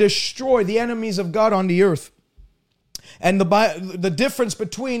and destroy the enemies of God on the earth. And the difference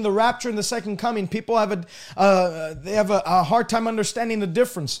between the rapture and the second coming, people have a hard time understanding the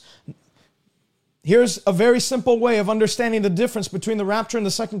difference. Here's a very simple way of understanding the difference between the rapture and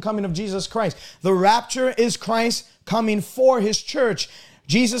the second coming of Jesus Christ. The rapture is Christ coming for his church.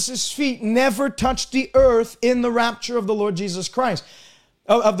 Jesus' feet never touched the earth in the rapture of the Lord Jesus Christ,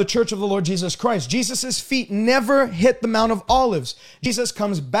 of the church of the Lord Jesus Christ. Jesus' feet never hit the Mount of Olives. Jesus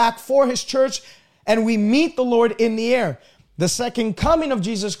comes back for his church, and we meet the Lord in the air. The second coming of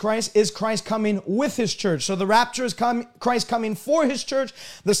Jesus Christ is Christ coming with his church. So the rapture is Christ coming for his church.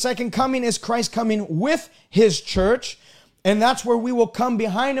 The second coming is Christ coming with his church. And that's where we will come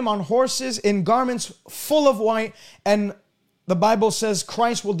behind him on horses in garments full of white. And the Bible says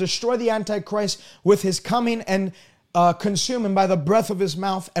Christ will destroy the Antichrist with his coming and consume him by the breath of his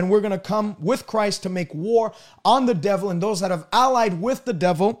mouth. And we're going to come with Christ to make war on the devil and those that have allied with the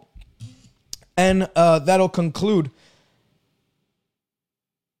devil. And that'll conclude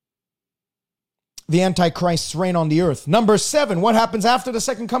the Antichrist's reign on the earth. Number seven, what happens after the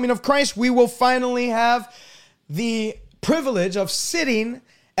second coming of Christ? We will finally have the privilege of sitting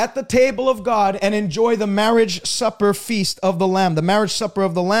at the table of God and enjoy the marriage supper feast of the Lamb. The marriage supper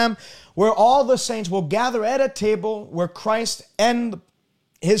of the Lamb, where all the saints will gather at a table where Christ and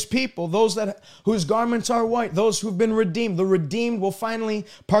his people, those whose garments are white, those who've been redeemed, the redeemed will finally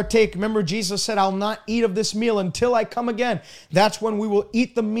partake. Remember, Jesus said, I'll not eat of this meal until I come again. That's when we will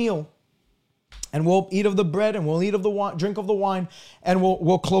eat the meal, and we'll eat of the bread, and we'll eat of the wine, drink of the wine, and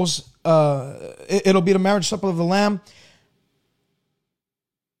we'll close. It'll be the marriage supper of the Lamb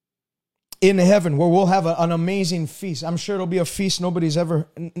in heaven, where we'll have an amazing feast. I'm sure it'll be a feast nobody's ever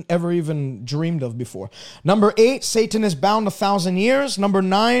even dreamed of before. Number 8, Satan is bound 1,000 years. Number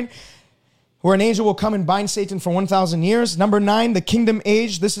 9, where an angel will come and bind Satan for 1,000 years. Number 9, the kingdom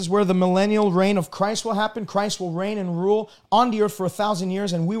age. This is where the millennial reign of Christ will happen. Christ will reign and rule on the earth for 1,000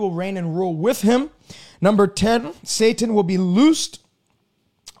 years, and we will reign and rule with him. Number 10, Satan will be loosed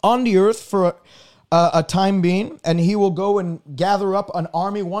on the earth for a time being, and he will go and gather up an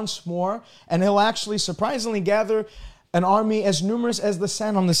army once more, and he'll actually surprisingly gather an army as numerous as the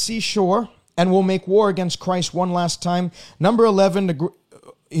sand on the seashore, and will make war against Christ one last time. Number 11,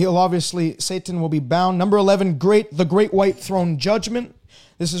 Satan will be bound. Number 11, the great white throne judgment.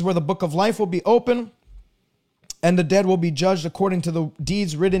 This is where the book of life will be open, and the dead will be judged according to the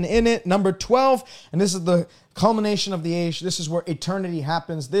deeds written in it. Number 12, and this is the culmination of the age. This is where eternity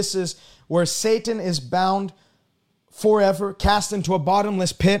happens. This is where Satan is bound forever, cast into a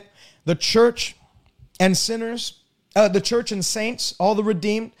bottomless pit. The church and sinners, the church and saints, all the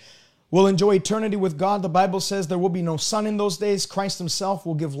redeemed, will enjoy eternity with God. The Bible says there will be no sun in those days. Christ himself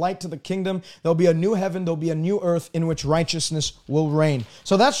will give light to the kingdom. There'll be a new heaven, there'll be a new earth in which righteousness will reign.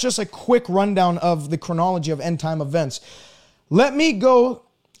 So that's just a quick rundown of the chronology of end time events. Let me go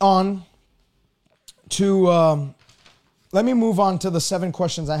on to, let me move on to the 7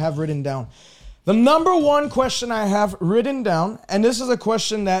 questions I have written down. The number one question I have written down, and this is a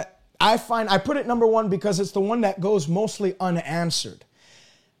question that I put it number 1 because it's the one that goes mostly unanswered.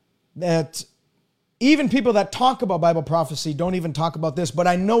 That even people that talk about Bible prophecy don't even talk about this, but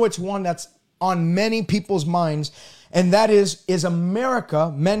I know it's one that's on many people's minds, and that is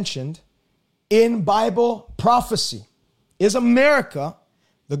America mentioned in Bible prophecy? Is America,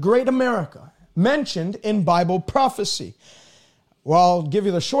 the great America, mentioned in Bible prophecy? Well, I'll give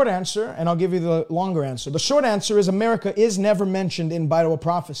you the short answer, and I'll give you the longer answer. The short answer is America is never mentioned in Bible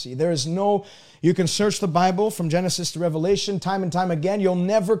prophecy. There is no, you can search the Bible from Genesis to Revelation time and time again. You'll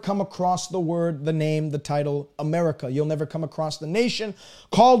never come across the word, the name, the title, America. You'll never come across the nation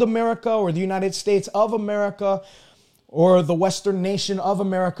called America or the United States of America or the Western nation of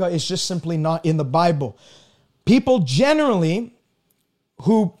America. It's just simply not in the Bible. People generally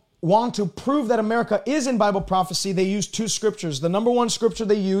who want to prove that America is in Bible prophecy, they use 2 scriptures. The number 1 scripture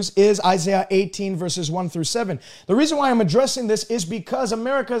they use is Isaiah 18 verses 1 through 7. The reason why I'm addressing this is because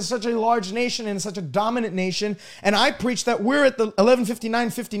America is such a large nation and such a dominant nation. And I preach that we're at the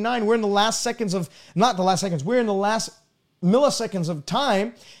 11:59:59. We're in the last seconds of, not the last seconds, we're in the last milliseconds of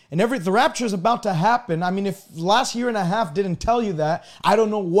time. And the rapture is about to happen. I mean, if last year and a half didn't tell you that, I don't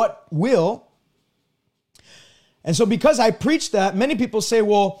know what will. And so because I preach that, many people say,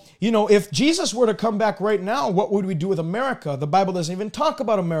 well, you know, if Jesus were to come back right now, what would we do with America? The Bible doesn't even talk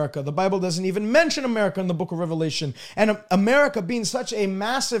about America. The Bible doesn't even mention America in the book of Revelation. And America being such a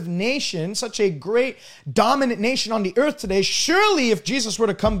massive nation, such a great dominant nation on the earth today, surely if Jesus were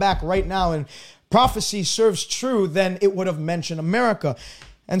to come back right now and prophecy serves true, then it would have mentioned America.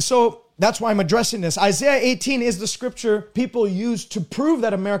 And so that's why I'm addressing this. Isaiah 18 is the scripture people use to prove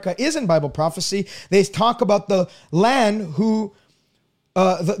that America is in Bible prophecy. They talk about the land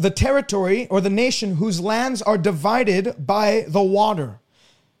the territory or the nation whose lands are divided by the water,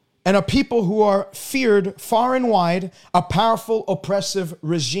 and a people who are feared far and wide, a powerful, oppressive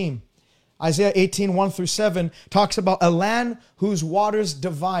regime. Isaiah 18, 1 through 7 talks about a land whose waters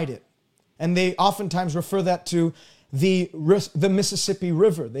divide it. And they oftentimes refer that to the Mississippi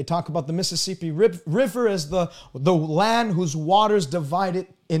River. They talk about the Mississippi River as the land whose waters divide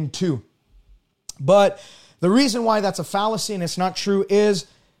it in two. But the reason why that's a fallacy and it's not true is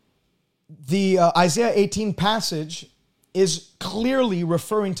the Isaiah 18 passage is clearly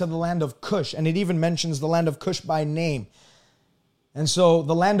referring to the land of Cush, and it even mentions the land of Cush by name. And so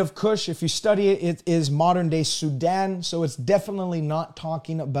the land of Cush, if you study it, it is modern-day Sudan, so it's definitely not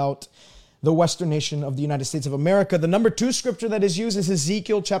talking about the Western nation of the United States of America. The number 2 scripture that is used is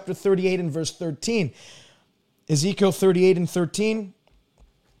Ezekiel chapter 38 and verse 13. Ezekiel 38 and 13.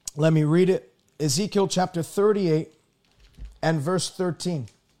 Let me read it. Ezekiel chapter 38 and verse 13.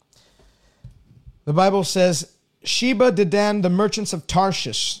 The Bible says, Sheba, Dedan, the merchants of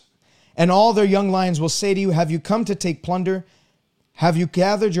Tarshish, and all their young lions will say to you, have you come to take plunder? Have you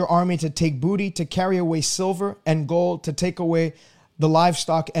gathered your army to take booty, to carry away silver and gold, to take away the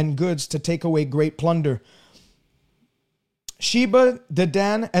livestock and goods, to take away great plunder? Sheba,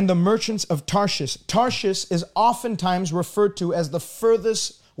 Dedan, and the merchants of Tarshish. Tarshish is oftentimes referred to as the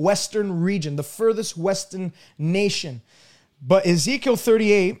furthest western region, the furthest western nation. But Ezekiel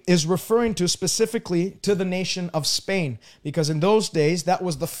 38 is referring to specifically to the nation of Spain, because in those days, that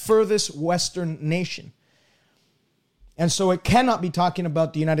was the furthest western nation. And so it cannot be talking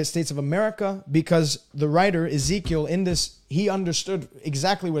about the United States of America, because the writer, Ezekiel, in this, he understood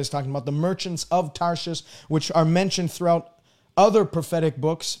exactly what he's talking about. The merchants of Tarshish, which are mentioned throughout other prophetic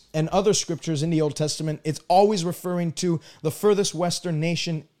books and other scriptures in the Old Testament, it's always referring to the furthest western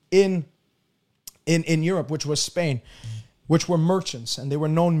nation in Europe, which was Spain, which were merchants, and they were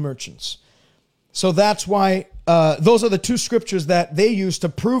known merchants. So that's why those are the 2 scriptures that they use to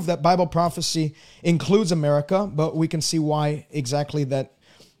prove that Bible prophecy includes America, but we can see why exactly that's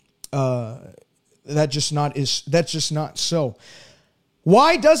just not so.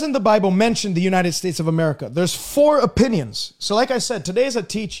 Why doesn't the Bible mention the United States of America? There's 4 opinions. So like I said, today is a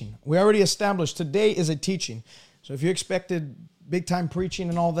teaching. We already established today is a teaching. So if you expected big time preaching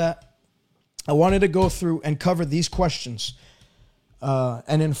and all that, I wanted to go through and cover these questions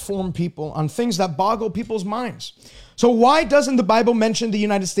and inform people on things that boggle people's minds. So why doesn't the Bible mention the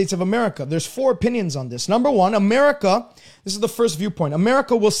United States of America? There's 4 opinions on this. Number 1, America, this is the first viewpoint.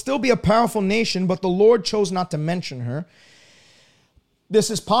 America will still be a powerful nation, but the Lord chose not to mention her. This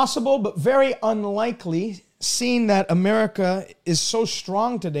is possible, but very unlikely, seeing that America is so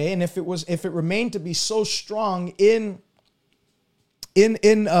strong today, and if it remained to be so strong in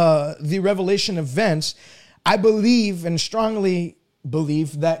the Revelation events, I believe and strongly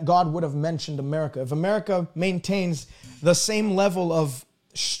believe that God would have mentioned America. If America maintains the same level of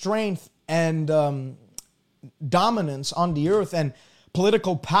strength and dominance on the earth and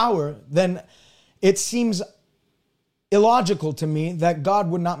political power, then it seems illogical to me that God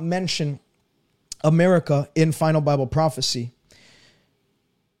would not mention America in final Bible prophecy.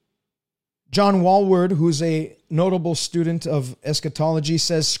 John Walward, who's a notable student of eschatology,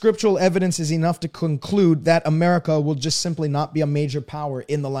 says scriptural evidence is enough to conclude that America will just simply not be a major power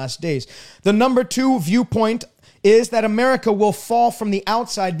in the last days. The number 2 viewpoint is that America will fall from the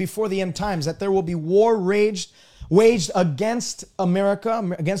outside before the end times, that there will be war waged against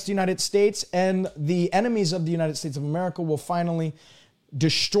America, against the United States, and the enemies of the United States of America will finally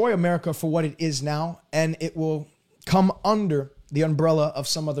destroy America for what it is now, and it will come under the umbrella of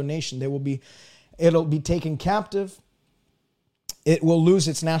some other nation. It'll be taken captive, it will lose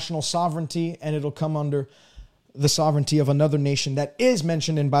its national sovereignty, and it'll come under the sovereignty of another nation that is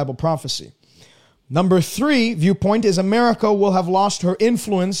mentioned in Bible prophecy. Number 3 viewpoint is America will have lost her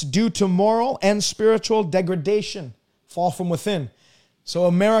influence due to moral and spiritual degradation, fall from within. So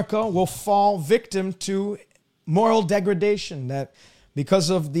America will fall victim to moral degradation, that because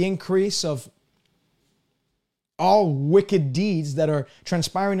of the increase of all wicked deeds that are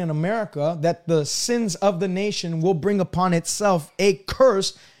transpiring in America, that the sins of the nation will bring upon itself a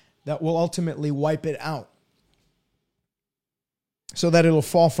curse that will ultimately wipe it out, so that it'll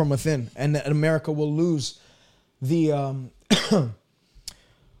fall from within, and that America will lose the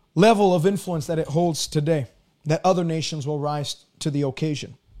level of influence that it holds today, that other nations will rise to the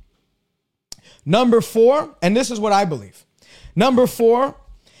occasion. Number 4, and this is what I believe. Number 4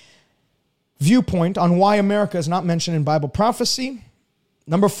 viewpoint on why America is not mentioned in Bible prophecy.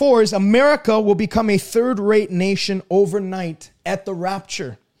 Number 4 is America will become a third-rate nation overnight at the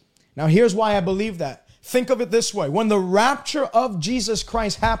rapture. Now, here's why I believe that. Think of it this way. When the rapture of Jesus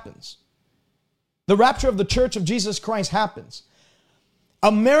Christ happens, the rapture of the church of Jesus Christ happens,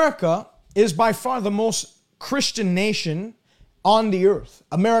 America is by far the most Christian nation on the earth.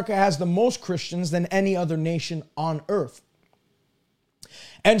 America has the most Christians than any other nation on earth.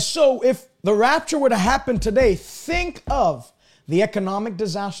 And so if the rapture were to happen today, think of the economic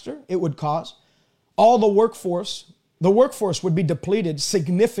disaster it would cause. All the workforce would be depleted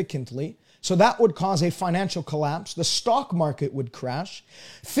significantly. So that would cause a financial collapse. The stock market would crash.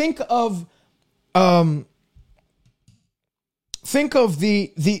 Think of the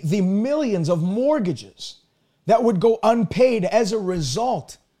millions of mortgages that would go unpaid as a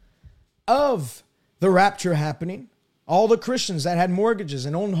result of the rapture happening. All the Christians that had mortgages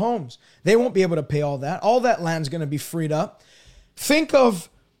and owned homes, they won't be able to pay all that. All that land's going to be freed up. Think of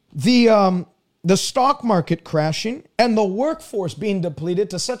the stock market crashing and the workforce being depleted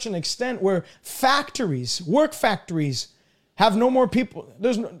to such an extent where work factories have no more people.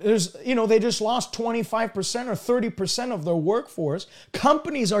 They just lost 25% or 30% of their workforce.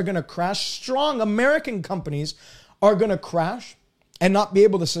 Companies are going to crash. Strong American companies are going to crash and not be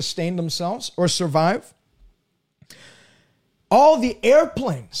able to sustain themselves or survive. All the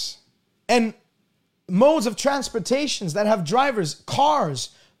airplanes and modes of transportations that have drivers, cars,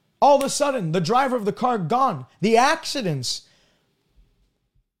 all of a sudden, the driver of the car gone. The accidents,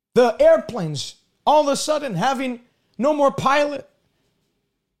 the airplanes, all of a sudden having no more pilot.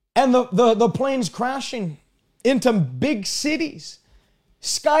 And the planes crashing into big cities.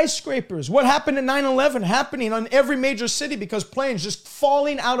 Skyscrapers. What happened in 9/11 happening on every major city because planes just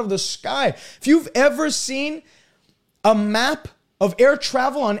falling out of the sky. If you've ever seen a map of air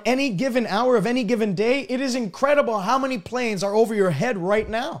travel on any given hour of any given day, it is incredible how many planes are over your head right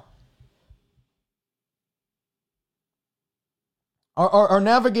now. Are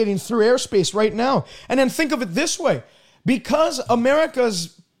navigating through airspace right now. And then think of it this way. Because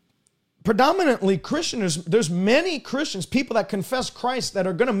America's predominantly Christian, there's many Christians, people that confess Christ that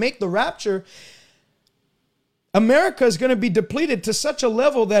are going to make the rapture. America is going to be depleted to such a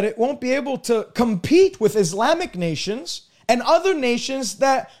level that it won't be able to compete with Islamic nations and other nations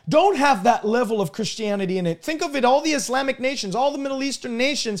that don't have that level of Christianity in it. Think of it, all the Islamic nations, all the Middle Eastern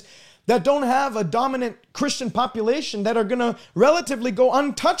nations that don't have a dominant Christian population that are going to relatively go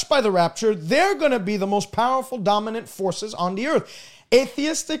untouched by the rapture. They're going to be the most powerful, dominant forces on the earth.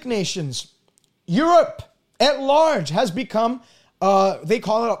 Atheistic nations, Europe at large has become, they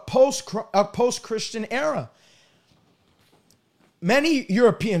call it a post-Christian era. Many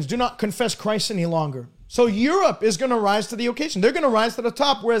Europeans do not confess Christ any longer. So Europe is going to rise to the occasion. They're going to rise to the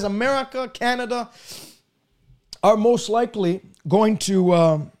top, whereas America, Canada are most likely going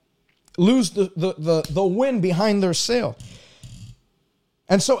to lose the wind behind their sail.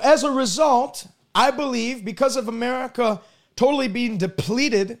 And so as a result, I believe because of America totally being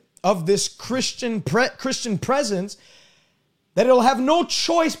depleted of this Christian presence, that it'll have no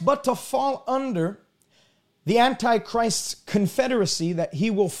choice but to fall under the Antichrist's confederacy that he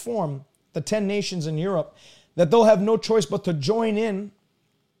will form, the 10 nations in Europe, that they'll have no choice but to join in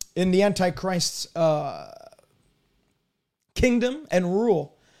the Antichrist's kingdom and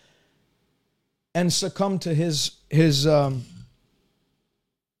rule and succumb to his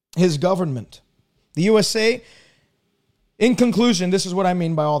government. The USA, in conclusion, this is what I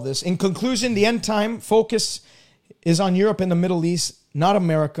mean by all this. In conclusion, the end time focus is on Europe and the Middle East, not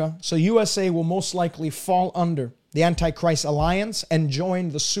America. So USA will most likely fall under the Antichrist alliance and join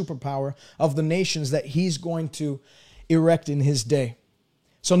the superpower of the nations that he's going to erect in his day.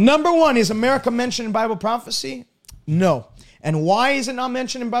 So number one, is America mentioned in Bible prophecy? No. And why is it not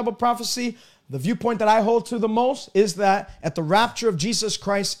mentioned in Bible prophecy? The viewpoint that I hold to the most is that at the rapture of Jesus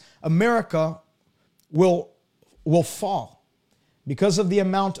Christ, America will fall. Because of the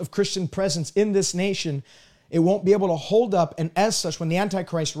amount of Christian presence in this nation, it won't be able to hold up. And as such, when the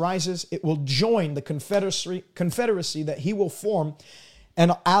Antichrist rises, it will join the confederacy that he will form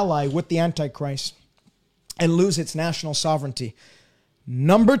and ally with the Antichrist and lose its national sovereignty.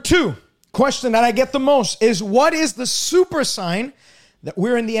 Number two, question that I get the most is, what is the super sign that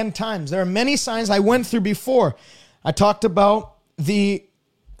we're in the end times? There are many signs I went through before. I talked about the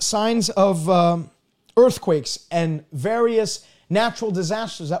signs of earthquakes and various natural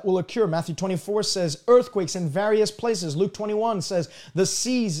disasters that will occur. Matthew 24 says earthquakes in various places. Luke 21 says the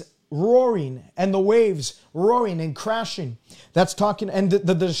seas roaring and the waves roaring and crashing. That's talking, and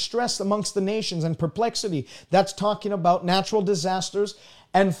the distress amongst the nations and perplexity. That's talking about natural disasters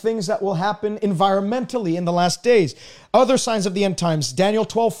and things that will happen environmentally in the last days. Other signs of the end times. Daniel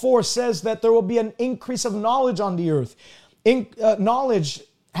 12:4 says that there will be an increase of knowledge on the earth. Knowledge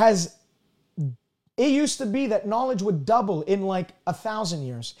has... It used to be that knowledge would double in like 1,000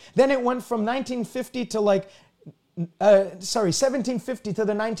 years. Then it went from 1950 to 1750 to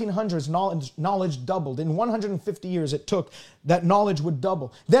the 1900s, knowledge doubled. In 150 years it took that knowledge would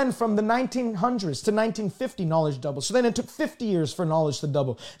double. Then from the 1900s to 1950, knowledge doubled. So then it took 50 years for knowledge to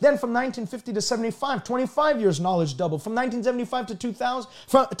double. Then from 1950 to 75, 25 years, knowledge doubled. From 1975 to 2000,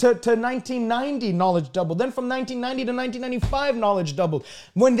 to 1990, knowledge doubled. Then from 1990 to 1995, knowledge doubled.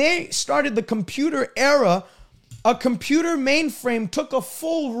 When they started the computer era, a computer mainframe took a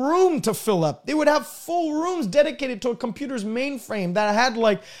full room to fill up. They would have full rooms dedicated to a computer's mainframe that had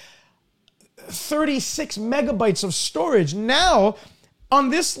like 36 megabytes of storage. Now, on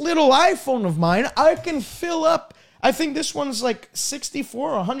this little iPhone of mine, I can fill up, I think this one's like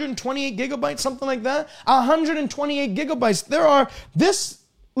 64 or 128 gigabytes, something like that. 128 gigabytes. This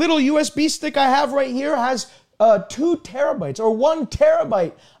little USB stick I have right here has 2 terabytes or 1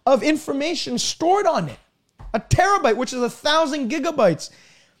 terabyte of information stored on it. A terabyte, which is 1,000 gigabytes.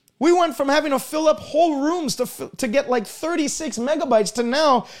 We went from having to fill up whole rooms to get like 36 megabytes to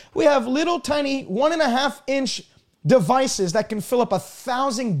now we have little tiny 1.5 inch devices that can fill up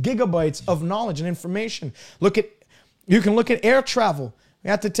 1,000 gigabytes of knowledge and information. You can look at air travel.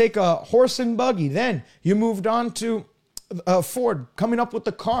 You had to take a horse and buggy. Then you moved on to Ford coming up with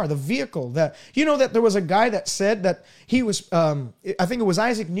the car, the vehicle. That there was a guy that said that he was, I think it was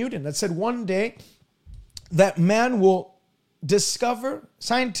Isaac Newton, that said one day that man will discover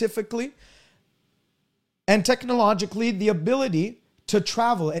scientifically and technologically the ability to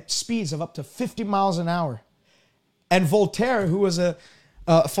travel at speeds of up to 50 miles an hour. And Voltaire, who was a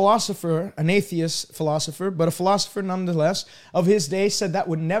philosopher, an atheist philosopher, but a philosopher nonetheless, of his day, said that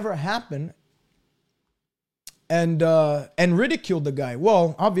would never happen and ridiculed the guy.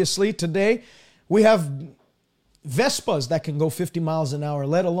 Well, obviously today we have Vespas that can go 50 miles an hour,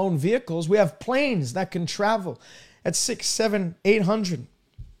 let alone vehicles. We have planes that can travel at 600, 700, 800.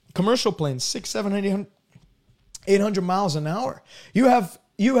 Commercial planes, 600, 700, 800 miles an hour. You have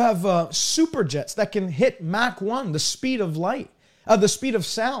super jets that can hit Mach 1, the speed of light, the speed of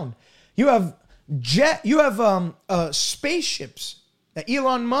sound. You have spaceships that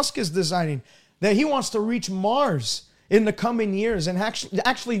Elon Musk is designing, that he wants to reach Mars in the coming years and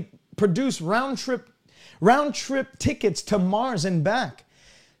actually produce round trip tickets to Mars and back.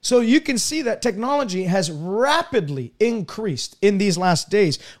 So you can see that technology has rapidly increased in these last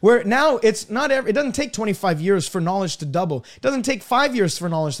days, where now it doesn't take 25 years for knowledge to double. It doesn't take 5 years for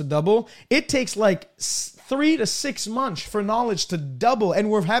knowledge to double. It takes like 3 to 6 months for knowledge to double. And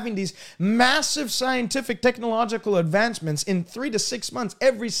we're having these massive scientific technological advancements in 3 to 6 months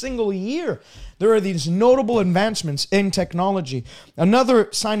every single year. There are these notable advancements in technology. Another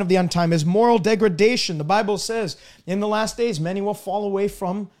sign of the end time is moral degradation. The Bible says in the last days, many will fall away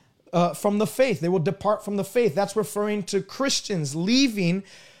from the faith. They will depart from the faith. That's referring to Christians leaving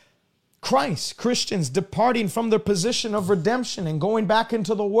Christ, Christians departing from their position of redemption and going back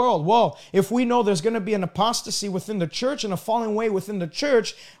into the world. Well, if we know there's going to be an apostasy within the church and a falling away within the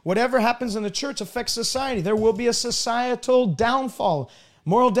church, whatever happens in the church affects society. There will be a societal downfall,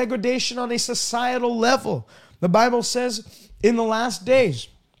 moral degradation on a societal level. The Bible says in the last days,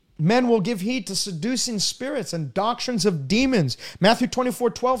 men will give heed to seducing spirits and doctrines of demons. Matthew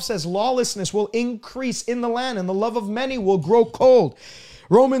 24:12 says lawlessness will increase in the land and the love of many will grow cold.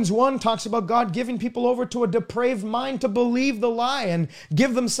 Romans 1 talks about God giving people over to a depraved mind to believe the lie and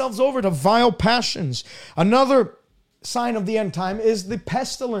give themselves over to vile passions. Another sign of the end time is the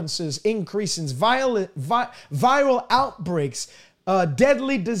pestilences increasing, viral outbreaks,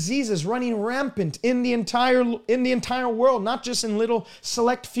 deadly diseases running rampant in the entire world, not just in little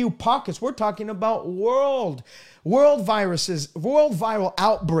select few pockets. We're talking about world viruses, world viral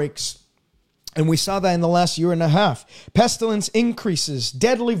outbreaks. And we saw that in the last year and a half. Pestilence increases,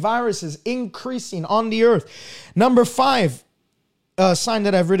 deadly viruses increasing on the earth. Number 5 sign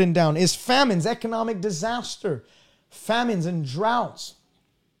that I've written down is famines, economic disaster, famines and droughts,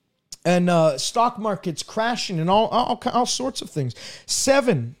 and stock markets crashing and all sorts of things.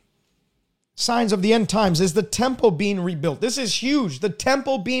 7 signs of the end times is the temple being rebuilt. This is huge. The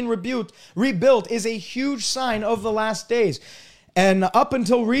temple being rebuilt is a huge sign of the last days. And up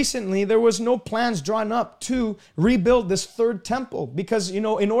until recently, there was no plans drawn up to rebuild this third temple because, in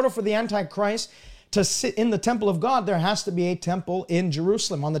order for the Antichrist to sit in the temple of God, there has to be a temple in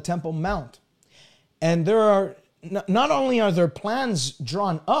Jerusalem on the Temple Mount. And there are, not only are there plans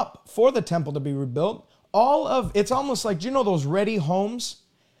drawn up for the temple to be rebuilt, it's almost like, those ready homes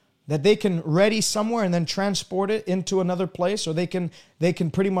that they can ready somewhere and then transport it into another place, or they can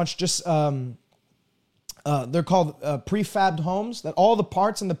pretty much just, they're called prefabbed homes, that all the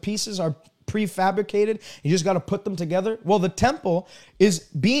parts and the pieces are prefabricated. You just got to put them together. Well, the temple is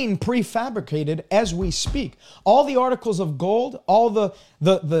being prefabricated as we speak. All the articles of gold, all the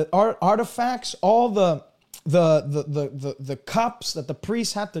artifacts, all the cups that the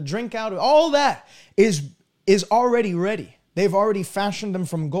priests had to drink out of, all that is already ready. They've already fashioned them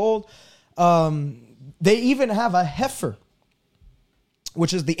from gold. They even have a heifer,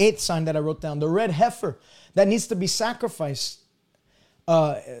 which is the 8th sign that I wrote down, the red heifer that needs to be sacrificed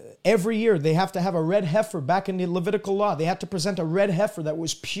every year. They have to have a red heifer. Back in the Levitical law, they had to present a red heifer that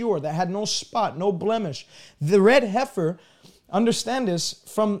was pure, that had no spot, no blemish. The red heifer, understand this,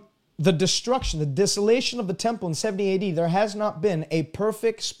 from the destruction, the desolation of the temple in 70 AD, there has not been a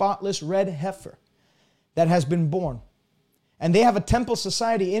perfect, spotless red heifer that has been born. And they have a temple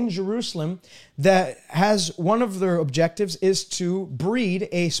society in Jerusalem that has one of their objectives is to breed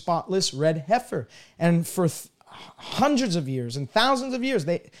a spotless red heifer. And for hundreds of years and thousands of years,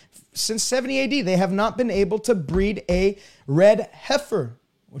 since 70 AD, they have not been able to breed a red heifer,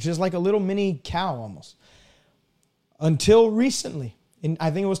 which is like a little mini cow almost. Until recently,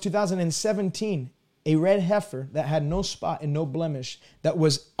 I think it was 2017, a red heifer that had no spot and no blemish, that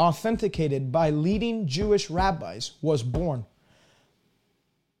was authenticated by leading Jewish rabbis, was born.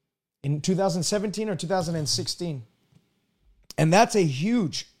 In 2017 or 2016. And that's a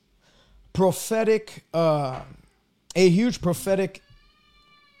huge prophetic, there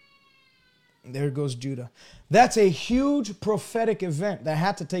goes Judah. That's a huge prophetic event that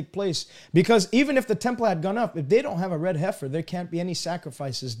had to take place, because even if the temple had gone up, if they don't have a red heifer, there can't be any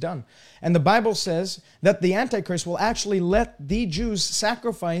sacrifices done. And the Bible says that the Antichrist will actually let the Jews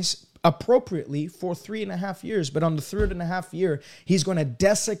sacrifice appropriately for 3.5 years, but on the 3.5 year, he's going to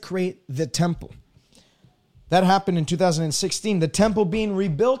desecrate the temple. That happened in 2016. The temple being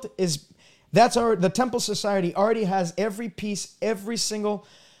rebuilt the temple society already has every piece, every single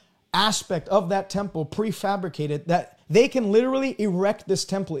aspect of that temple prefabricated, that they can literally erect this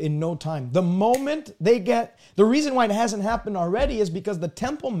temple in no time. The reason why it hasn't happened already is because the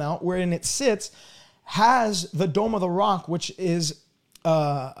Temple Mount, wherein it sits, has the Dome of the Rock, which is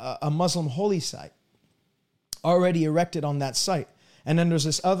a Muslim holy site, already erected on that site. And then there's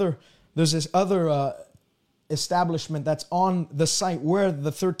this other establishment that's on the site where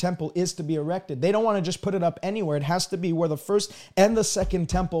the third temple is to be erected. They don't want to just put it up anywhere. It has to be where the first and the second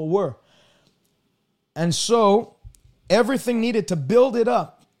temple were. And so everything needed to build it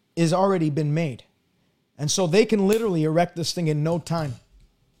up is already been made. And so they can literally erect this thing in no time.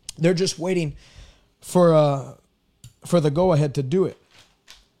 They're just waiting for the go-ahead to do it.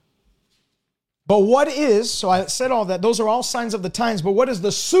 But what is, so I said all that, those are all signs of the times, but what is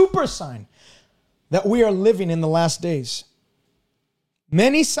the super sign that we are living in the last days?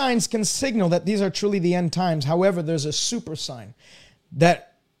 Many signs can signal that these are truly the end times. However, there's a super sign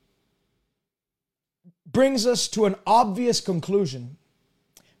that brings us to an obvious conclusion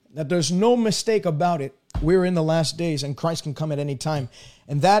that there's no mistake about it. We're in the last days and Christ can come at any time.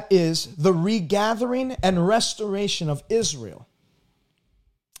 And that is the regathering and restoration of Israel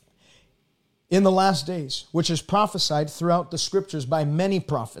in the last days, which is prophesied throughout the scriptures by many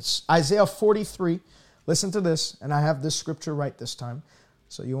prophets. Isaiah 43, listen to this, and I have this scripture right this time,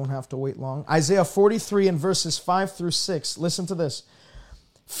 so you won't have to wait long. Isaiah 43 and verses 5 through 6, listen to this.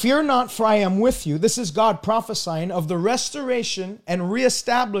 Fear not, for I am with you. This is God prophesying of the restoration and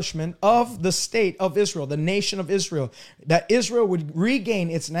reestablishment of the state of Israel, the nation of Israel, that Israel would regain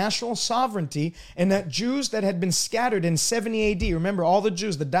its national sovereignty, and that Jews that had been scattered in 70 AD, remember all the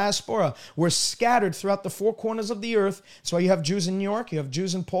Jews, the diaspora, were scattered throughout the four corners of the earth. That's why you have Jews in New York, you have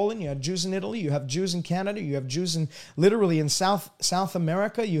Jews in Poland, you have Jews in Italy, you have Jews in Canada, you have Jews in literally in South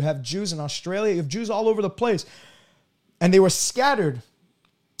America, you have Jews in Australia, you have Jews all over the place. And they were scattered.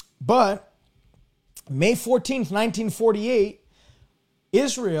 But May 14th, 1948,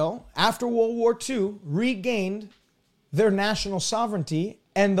 Israel, after World War II, regained their national sovereignty,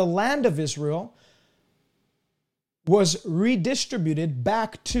 and the land of Israel was redistributed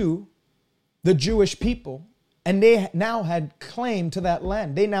back to the Jewish people, and they now had claim to that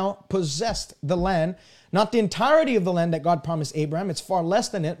land. They now possessed the land, not the entirety of the land that God promised Abraham. It's far less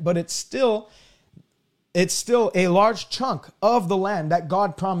than it, but it's still a large chunk of the land that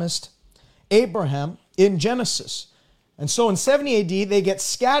God promised Abraham in Genesis. And so in 70 AD, they get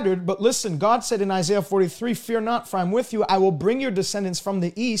scattered. But listen, God said in Isaiah 43, fear not, for I'm with you. I will bring your descendants from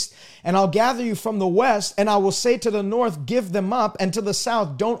the east, and I'll gather you from the west, and I will say to the north, give them up, and to the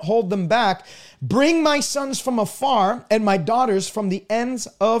south, don't hold them back. Bring my sons from afar and my daughters from the ends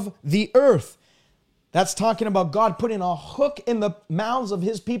of the earth. That's talking about God putting a hook in the mouths of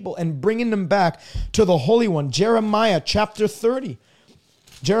his people and bringing them back to the Holy One. Jeremiah chapter 30.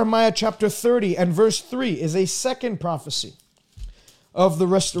 Jeremiah chapter 30 and verse 3 is a second prophecy of the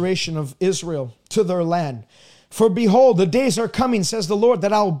restoration of Israel to their land. For behold, the days are coming, says the Lord,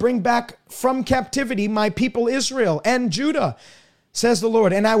 that I will bring back from captivity my people Israel and Judah, says the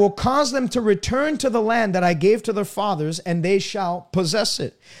Lord, and I will cause them to return to the land that I gave to their fathers, and they shall possess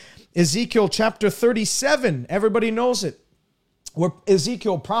it. Ezekiel chapter 37, everybody knows it, where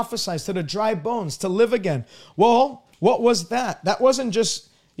Ezekiel prophesies to the dry bones to live again. Well, what was that? That wasn't just,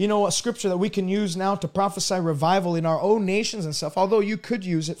 a scripture that we can use now to prophesy revival in our own nations and stuff, although you could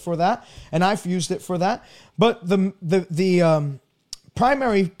use it for that, and I've used it for that. But the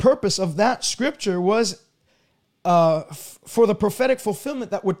primary purpose of that scripture was for the prophetic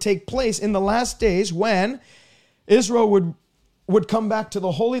fulfillment that would take place in the last days when Israel would come back to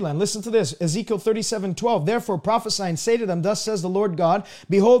the Holy Land. Listen to this, Ezekiel 37:12. Therefore prophesy and say to them, thus says the Lord God,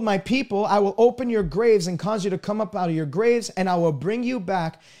 behold my people, I will open your graves and cause you to come up out of your graves, and I will bring you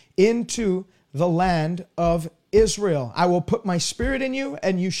back into the land of Israel. I will put my spirit in you,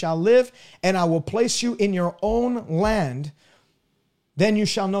 and you shall live, and I will place you in your own land. Then you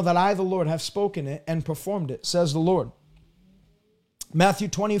shall know that I, the Lord, have spoken it and performed it, says the Lord. Matthew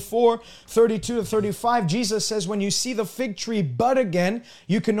 24:32-35, Jesus says, when you see the fig tree bud again,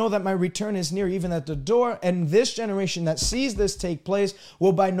 you can know that my return is near, even at the door. And this generation that sees this take place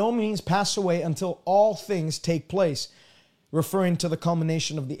will by no means pass away until all things take place, referring to the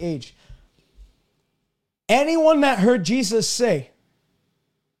culmination of the age. Anyone that heard Jesus say,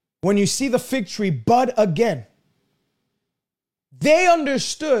 when you see the fig tree bud again, they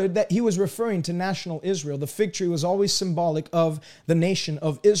understood that he was referring to national Israel. The fig tree was always symbolic of the nation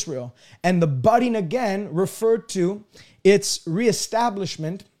of Israel. And the budding again referred to its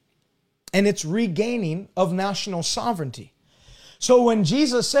reestablishment and its regaining of national sovereignty. So when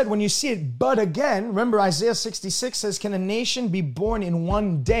Jesus said, when you see it bud again, remember Isaiah 66 says, can a nation be born in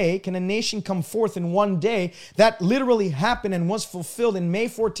one day? Can a nation come forth in one day? That literally happened and was fulfilled in May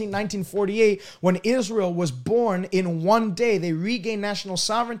 14, 1948, when Israel was born in one day. They regained national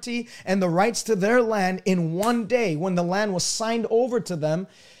sovereignty and the rights to their land in one day, when the land was signed over to them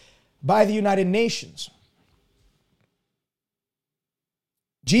by the United Nations.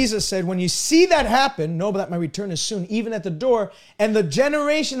 Jesus said, when you see that happen, know that my return is soon, even at the door. And the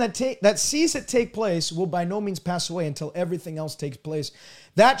generation that sees it take place will by no means pass away until everything else takes place.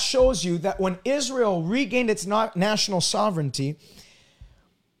 That shows you that when Israel regained its national sovereignty,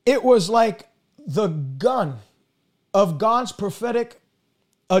 it was like the gun of God's prophetic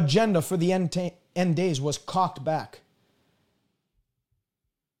agenda for the end days was cocked back.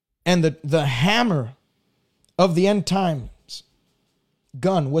 And the hammer of the end times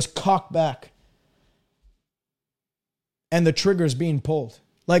gun was cocked back. And the trigger is being pulled.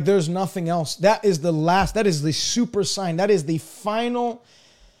 Like there's nothing else. That is the super sign. That is the final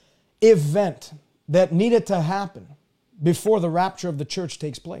event that needed to happen before the rapture of the church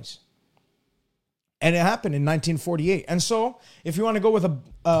takes place. And it happened in 1948. And so, if you want to go with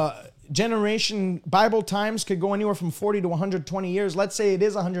a generation, Bible times could go anywhere from 40 to 120 years. Let's say it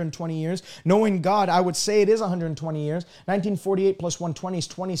is 120 years. Knowing God, I would say it is 120 years. 1948 plus 120 is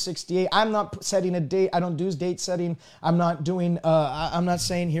 2068. I'm not setting a date. I don't do date setting. I'm not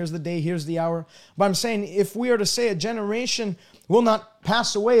saying here's the day, here's the hour. But I'm saying if we are to say a generation will not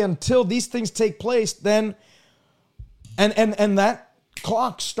pass away until these things take place, then, and that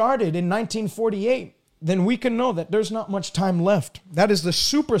clock started in 1948, then we can know that there's not much time left. That is the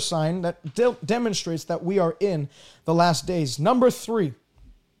super sign that demonstrates that we are in the last days. Number 3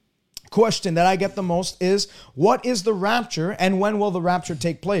 question that I get the most is, what is the rapture and when will the rapture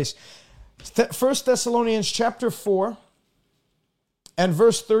take place? 1 Thessalonians chapter 4 and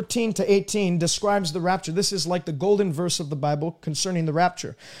verse 13 to 18 describes the rapture. This is like the golden verse of the Bible concerning the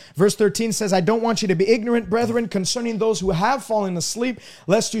rapture. Verse 13 says, I don't want you to be ignorant, brethren, concerning those who have fallen asleep,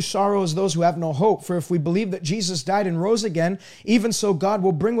 lest you sorrow as those who have no hope. For if we believe that Jesus died and rose again, even so God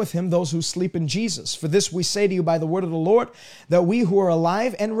will bring with him those who sleep in Jesus. For this we say to you by the word of the Lord, that we who are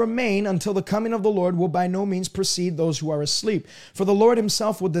alive and remain until the coming of the Lord will by no means precede those who are asleep. For the Lord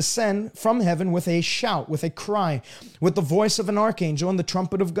himself will descend from heaven with a shout, with a cry, with the voice of an archangel, and the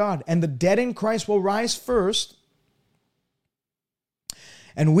trumpet of God, and the dead in Christ will rise first,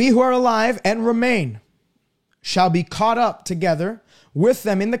 and we who are alive and remain shall be caught up together with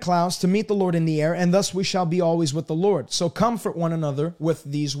them in the clouds to meet the Lord in the air, and thus we shall be always with the Lord. So comfort one another with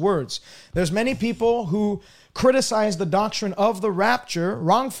these words. There's many people who criticize the doctrine of the rapture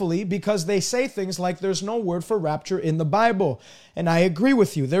wrongfully because they say things like there's no word for rapture in the Bible. And I agree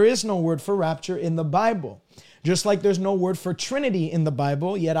with you. There is no word for rapture in the Bible. Just like there's no word for Trinity in the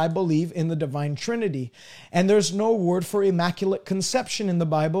Bible, yet I believe in the divine Trinity. And there's no word for immaculate conception in the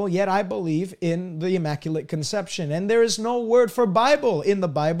Bible, yet I believe in the immaculate conception. And there is no word for Bible in the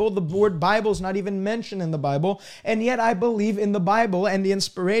Bible. The word Bible is not even mentioned in the Bible, and yet I believe in the Bible and the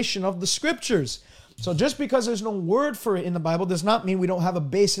inspiration of the Scriptures. So just because there's no word for it in the Bible does not mean we don't have a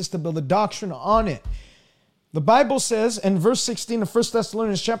basis to build a doctrine on it. The Bible says in verse 16 of 1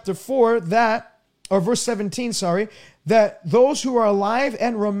 Thessalonians chapter 4 or verse 17, that those who are alive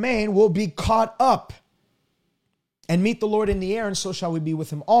and remain will be caught up and meet the Lord in the air, and so shall we be with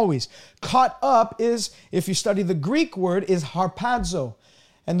him always. Caught up is, if you study the Greek word, is harpazo.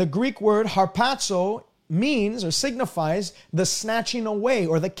 And the Greek word harpazo means or signifies the snatching away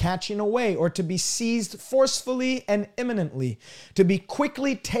or the catching away, or to be seized forcefully and imminently, to be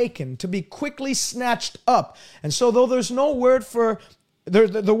quickly taken, to be quickly snatched up. And so though there's no word for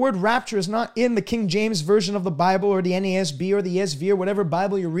the word rapture is not in the King James Version of the Bible or the NASB or the ESV or whatever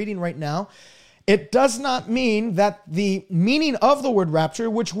Bible you're reading right now, it does not mean that the meaning of the word rapture,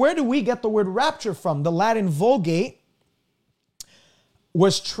 where do we get the word rapture from? The Latin Vulgate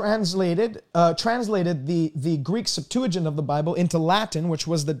was translated the Greek Septuagint of the Bible into Latin, which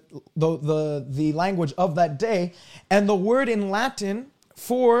was the language of that day. And the word in Latin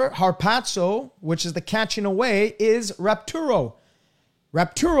for harpazo, which is the catching away, is rapturo.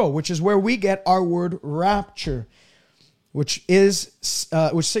 Rapturo, which is where we get our word rapture, which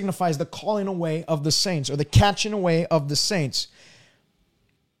signifies the calling away of the saints or the catching away of the saints.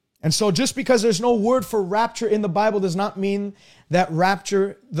 And so just because there's no word for rapture in the Bible does not mean that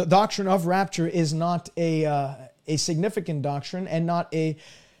rapture, the doctrine of rapture, is not a significant doctrine and not a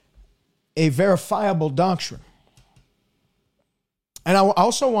verifiable doctrine. And I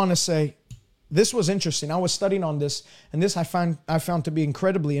also want to say, this was interesting. I was studying on this, and this I found to be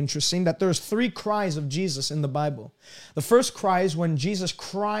incredibly interesting, that there's 3 cries of Jesus in the Bible. The first cry is when Jesus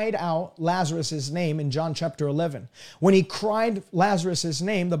cried out Lazarus' name in John chapter 11. When he cried Lazarus'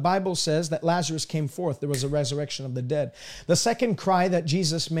 name, the Bible says that Lazarus came forth. There was a resurrection of the dead. The second cry that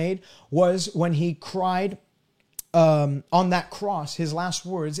Jesus made was when he cried on that cross, his last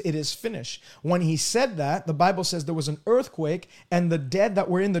words, "It is finished." When he said that, the Bible says there was an earthquake and the dead that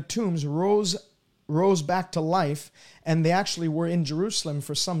were in the tombs rose back to life, and they actually were in Jerusalem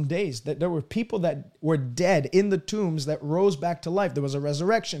for some days. That there were people that were dead in the tombs that rose back to life. There was a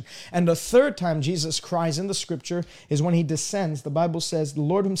resurrection. And the third time Jesus cries in the scripture is when he descends. The Bible says the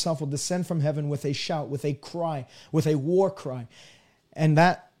Lord himself will descend from heaven with a shout, with a cry, with a war cry. And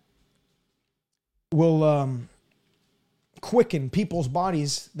that will quicken people's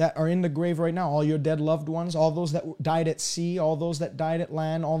bodies that are in the grave right now. All your dead loved ones, all those that died at sea, all those that died at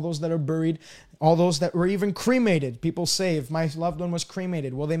land, all those that are buried, all those that were even cremated. People say, if my loved one was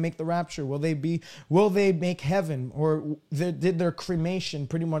cremated, will they make the rapture? Will they make heaven? Or did their cremation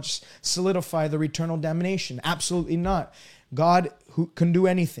pretty much solidify their eternal damnation? Absolutely not. God who can do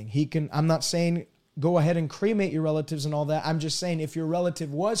anything. I'm not saying go ahead and cremate your relatives and all that. I'm just saying if your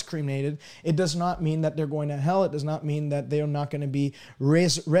relative was cremated, it does not mean that they're going to hell. It does not mean that they're not going to be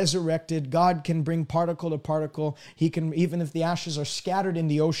resurrected. God can bring particle to particle. He can, even if the ashes are scattered in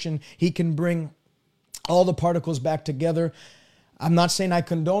the ocean, He can bring all the particles back together. I'm not saying I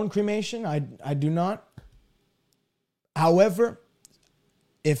condone cremation. I do not. However,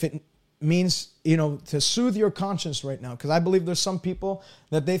 if it means, to soothe your conscience right now, because I believe there's some people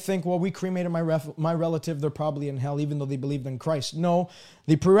that they think, well, we cremated my relative, they're probably in hell, even though they believed in Christ. No,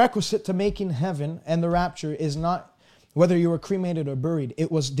 the prerequisite to making heaven and the rapture is not whether you were cremated or buried.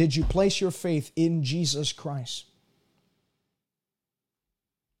 It was, did you place your faith in Jesus Christ?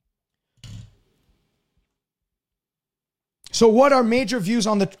 So what are major views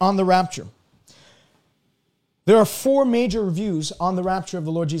on the rapture? There are 4 major views on the rapture of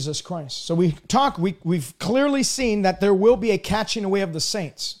the Lord Jesus Christ. So we've clearly seen that there will be a catching away of the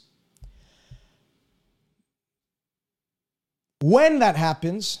saints. When that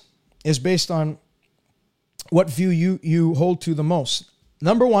happens is based on what view you hold to the most.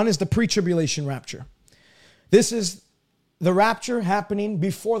 Number 1 is the pre-tribulation rapture. This is the rapture happening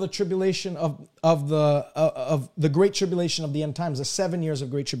before the tribulation of the great tribulation of the end times, the 7 years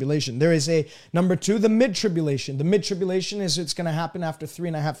of great tribulation. There is a number 2, the mid-tribulation. The mid-tribulation is it's going to happen after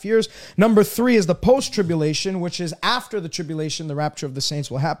 3.5 years. Number 3 is the post-tribulation, which is after the tribulation, the rapture of the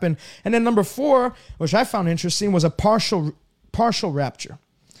saints will happen. And then number 4, which I found interesting, was a partial rapture,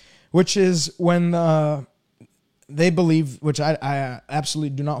 which is when they believe, which I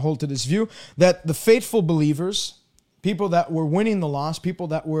absolutely do not hold to this view, that the faithful believers, people that were winning the lost, people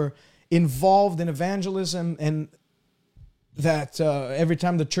that were involved in evangelism, and that every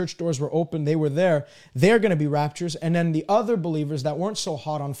time the church doors were open, they were there. They're going to be raptures. And then the other believers that weren't so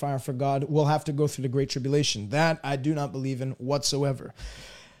hot on fire for God will have to go through the Great Tribulation. That I do not believe in whatsoever.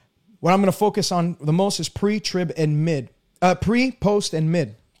 What I'm going to focus on the most is pre-trib and mid. Pre, post, and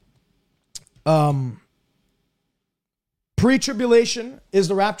mid. Pre-tribulation is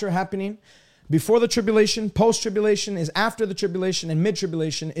the rapture happening before the tribulation. Post-tribulation is after the tribulation, and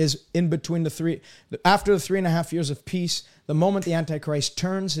mid-tribulation is in between after the 3.5 years of peace, the moment the Antichrist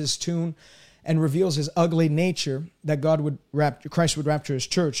turns his tune and reveals his ugly nature, that Christ would rapture his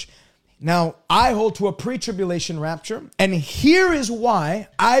church. Now, I hold to a pre-tribulation rapture, and here is why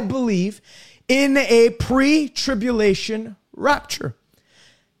I believe in a pre-tribulation rapture.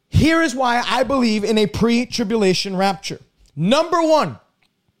 Here is why I believe in a pre-tribulation rapture. Number 1,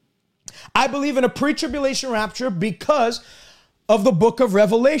 I believe in a pre-tribulation rapture because of the book of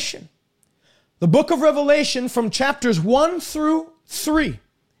Revelation. The book of Revelation from chapters 1 through 3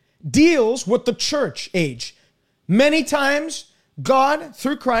 deals with the church age. Many times, God,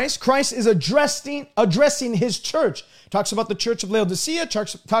 through Christ is addressing his church. Talks about the church of Laodicea,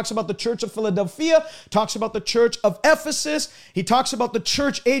 talks about the church of Philadelphia, talks about the church of Ephesus. He talks about the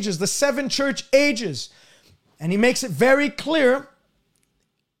church ages, the 7 church ages. And he makes it very clear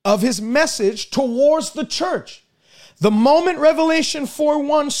of his message towards the church. The moment Revelation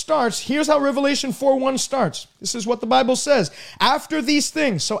 4:1 starts, here's how Revelation 4:1 starts. This is what the Bible says. After these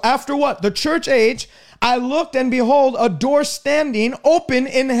things, so after what? The church age, I looked and behold a door standing open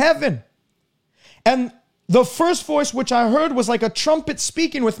in heaven. And the first voice which I heard was like a trumpet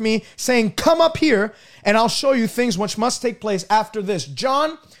speaking with me, saying, come up here and I'll show you things which must take place after this.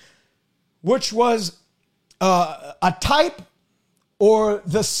 John, which was a type or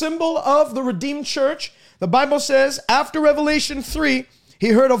the symbol of the redeemed church, the Bible says, after Revelation 3, he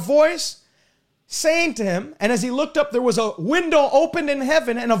heard a voice saying to him, and as he looked up, there was a window opened in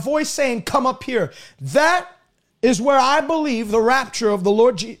heaven and a voice saying, come up here. That is where I believe the rapture of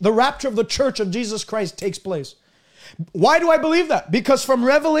the rapture of the church of Jesus Christ takes place. Why do I believe that? Because from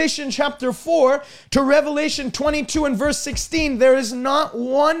Revelation chapter 4 to Revelation 22 and verse 16, there is not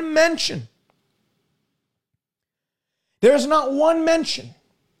one mention. There is not one mention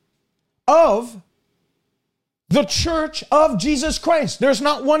of the church of Jesus Christ. There's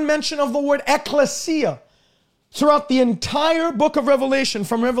not one mention of the word ecclesia throughout the entire book of Revelation,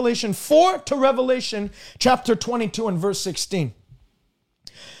 from Revelation 4 to Revelation chapter 22 and verse 16.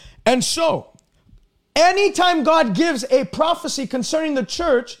 And so, anytime God gives a prophecy concerning the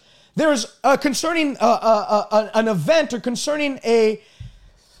church, there's concerning an event or concerning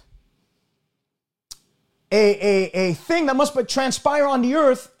a thing that must transpire on the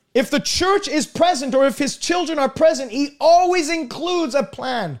earth, if the church is present or if his children are present, he always includes a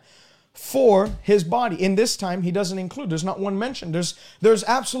plan for his body. In this time, he doesn't include. There's not one mention. There's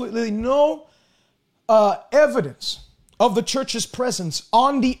absolutely no evidence of the church's presence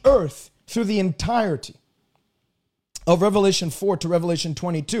on the earth through the entirety of Revelation 4 to Revelation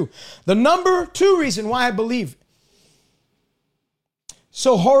 22. The number 2 reason why I believe.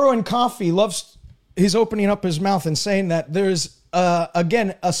 So Horror and Coffee he's opening up his mouth and saying that there's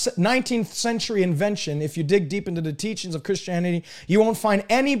again, a 19th century invention. If you dig deep into the teachings of Christianity, you won't find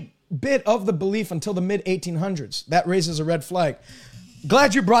any bit of the belief until the mid 1800s. That raises a red flag.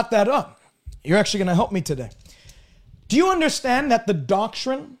 Glad you brought that up. You're actually going to help me today. Do you understand that the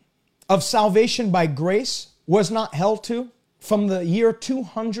doctrine of salvation by grace was not held to from the year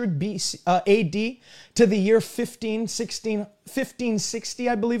 200 BC, AD to the year 1560,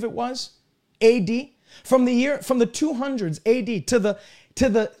 I believe it was, AD? From the 200s AD to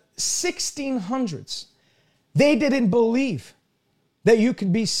the 1600s, they didn't believe that you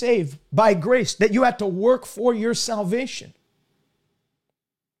could be saved by grace, that you had to work for your salvation.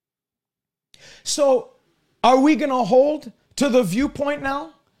 So are we going to hold to the viewpoint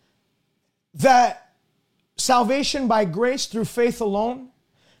now that salvation by grace through faith alone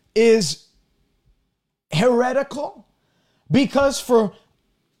is heretical? Because for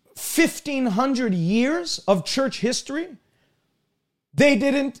 1,500 years of church history, they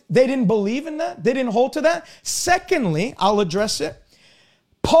didn't believe in that. They didn't hold to that. Secondly, I'll address it.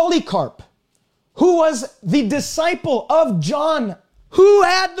 Polycarp, who was the disciple of John, who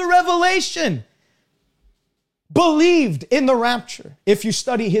had the revelation, believed in the rapture. If you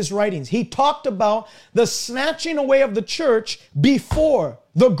study his writings, he talked about the snatching away of the church before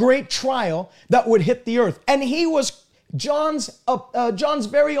the great trial that would hit the earth. And he was John's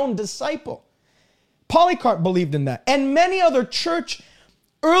very own disciple. Polycarp believed in that. And many other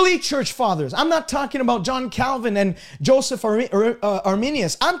early church fathers. I'm not talking about John Calvin and Joseph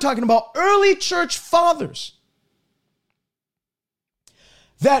Arminius. I'm talking about early church fathers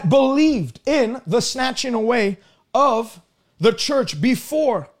that believed in the snatching away of the church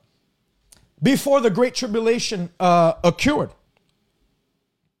before the Great Tribulation occurred.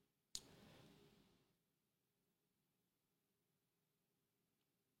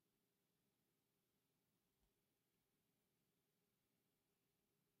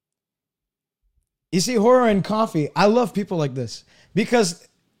 You see, Horror and Coffee, I love people like this because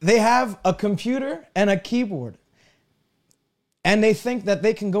they have a computer and a keyboard and they think that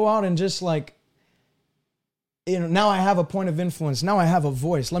they can go out and just like, now I have a point of influence. Now I have a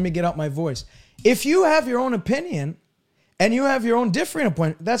voice. Let me get out my voice. If you have your own opinion and you have your own different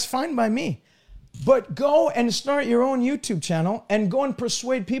opinion, that's fine by me. But go and start your own YouTube channel and go and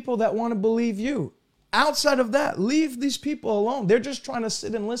persuade people that want to believe you. Outside of that, leave these people alone. They're just trying to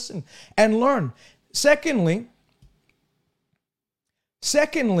sit and listen and learn. Secondly,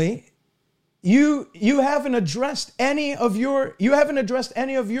 you haven't addressed any of your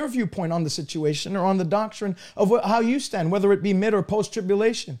viewpoint on the situation or on the doctrine of how you stand, whether it be mid or post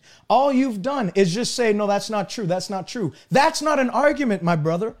tribulation. All you've done is just say, no, that's not true. That's not true. That's not an argument, my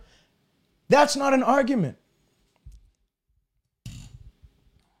brother. That's not an argument.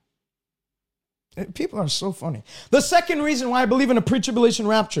 People are so funny. The second reason why I believe in a pre-tribulation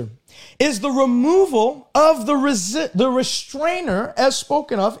rapture is the removal of the restrainer as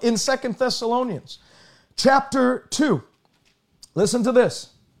spoken of in 2 Thessalonians chapter 2. Listen to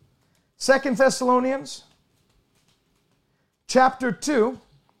this. 2 Thessalonians chapter 2.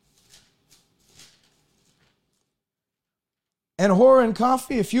 And Horror and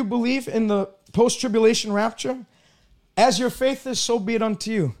Coffee, if you believe in the post-tribulation rapture, as your faith is, so be it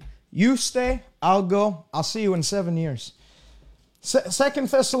unto you. You stay, I'll go. I'll see you in 7 years. 2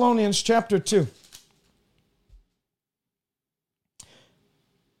 Thessalonians chapter 2.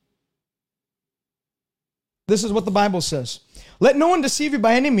 This is what the Bible says. Let no one deceive you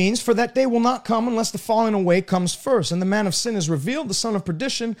by any means, for that day will not come unless the falling away comes first. And the man of sin is revealed, the son of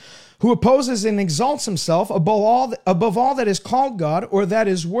perdition, who opposes and exalts himself above all that is called God or that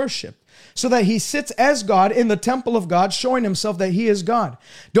is worshipped, so that he sits as God in the temple of God, showing himself that he is God.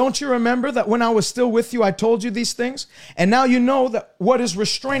 Don't you remember that when I was still with you, I told you these things? And now you know that what is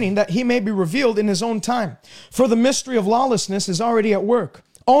restraining, that he may be revealed in his own time. For the mystery of lawlessness is already at work.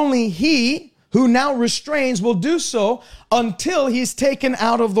 Only he who now restrains will do so until he's taken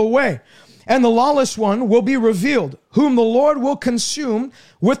out of the way. And the lawless one will be revealed, whom the Lord will consume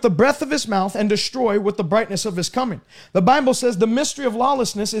with the breath of his mouth and destroy with the brightness of his coming. The Bible says the mystery of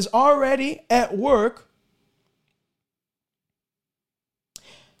lawlessness is already at work.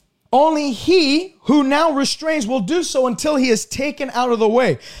 Only he who now restrains will do so until he is taken out of the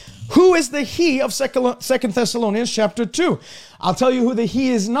way. Who is the he of 2 Thessalonians chapter 2? I'll tell you who the he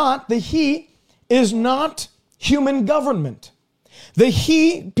is not. The he is not human government. The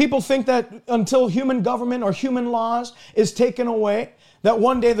he, people think that until human government or human laws is taken away, that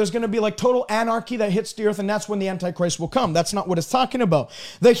one day there's going to be like total anarchy that hits the earth, and that's when the Antichrist will come. That's not what it's talking about.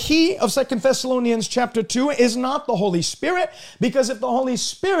 The he of 2 Thessalonians chapter 2 is not the Holy Spirit, because if the Holy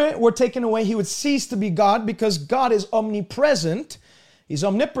Spirit were taken away, he would cease to be God, because God is omnipresent. He's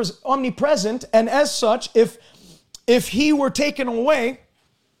omnipresent, and as such, if he were taken away,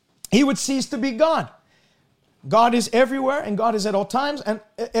 he would cease to be God. God is everywhere, and God is at all times, and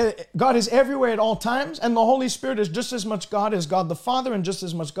God is everywhere at all times, and the Holy Spirit is just as much God as God the Father, and just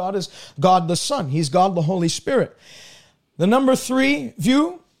as much God as God the Son. He's God the Holy Spirit. The number 3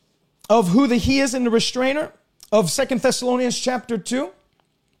 view of who the he is in the restrainer of 2 Thessalonians chapter 2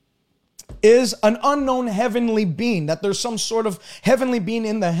 is an unknown heavenly being, that there's some sort of heavenly being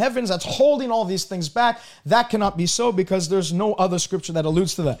in the heavens that's holding all these things back. That cannot be so, because there's no other scripture that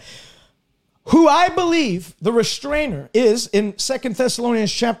alludes to that. Who I believe the restrainer is in 2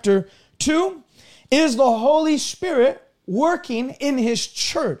 Thessalonians chapter 2 is the Holy Spirit working in his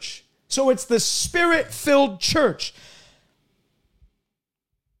church. So it's the Spirit-filled church.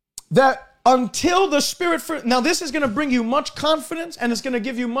 That until the Spirit... Now this is going to bring you much confidence, and it's going to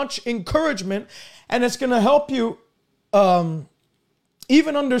give you much encouragement, and it's going to help you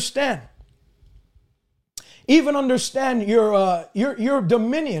even understand your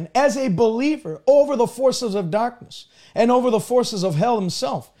dominion as a believer over the forces of darkness and over the forces of hell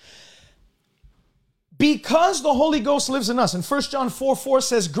himself. Because the Holy Ghost lives in us. And 1 John 4:4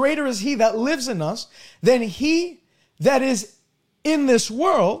 says, greater is he that lives in us than he that is in this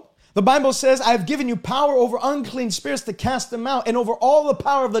world. The Bible says, I have given you power over unclean spirits to cast them out, and over all the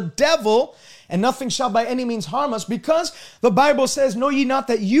power of the devil, and nothing shall by any means harm us, because the Bible says, know ye not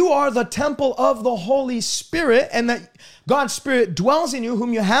that you are the temple of the Holy Spirit, and that God's Spirit dwells in you,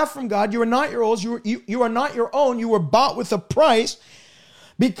 whom you have from God. You are not your own. You are not your own. You were bought with a price.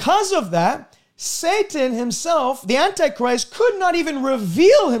 Because of that, Satan himself, the Antichrist, could not even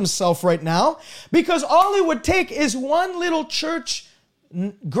reveal himself right now, because all it would take is one little church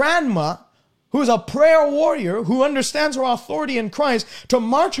grandma who is a prayer warrior, who understands her authority in Christ, to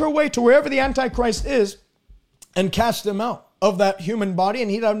march her way to wherever the Antichrist is and cast him out of that human body, and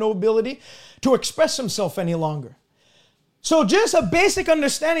he'd have no ability to express himself any longer. So just a basic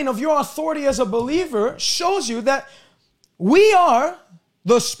understanding of your authority as a believer shows you that we are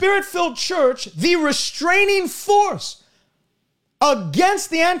the Spirit-filled church, the restraining force against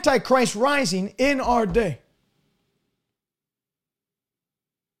the Antichrist rising in our day.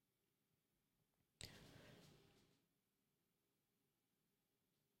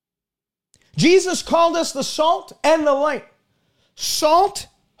 Jesus called us the salt and the light. Salt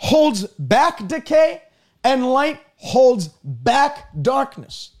holds back decay, and light holds back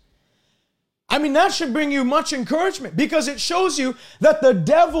darkness. I mean, that should bring you much encouragement, because it shows you that the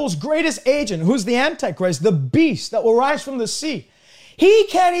devil's greatest agent, who's the Antichrist, the beast that will rise from the sea, he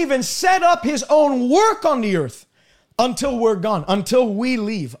can't even set up his own work on the earth until we're gone, until we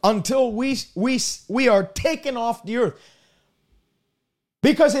leave, until we are taken off the earth.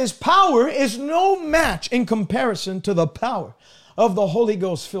 Because his power is no match in comparison to the power of the Holy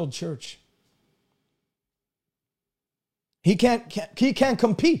Ghost-filled church. He can't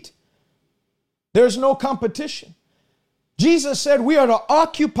compete. There's no competition. Jesus said we are to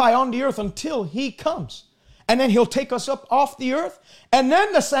occupy on the earth until he comes. And then he'll take us up off the earth. And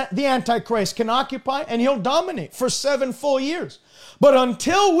then the Antichrist can occupy, and he'll dominate for 7 full years. But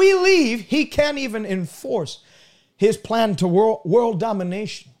until we leave, he can't even enforce his plan to world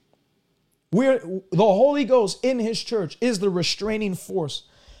domination. The Holy Ghost in his church is the restraining force.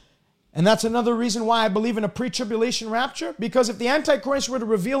 And that's another reason why I believe in a pre-tribulation rapture. Because if the Antichrist were to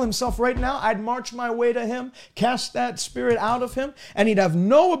reveal himself right now, I'd march my way to him, cast that spirit out of him, and he'd have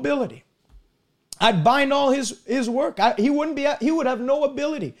no ability. I'd bind all his work. He would have no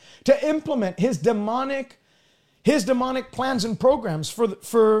ability to implement his demonic plans and programs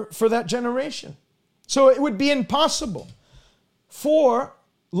for that generation. So it would be impossible for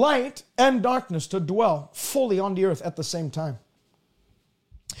light and darkness to dwell fully on the earth at the same time.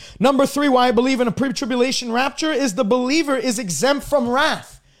 Number 3, why I believe in a pre-tribulation rapture is the believer is exempt from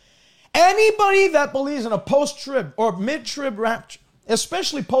wrath. Anybody that believes in a post-trib or mid-trib rapture,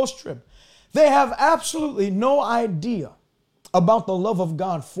 especially post-trib, they have absolutely no idea about the love of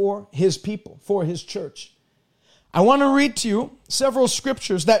God for his people, for his church. I want to read to you several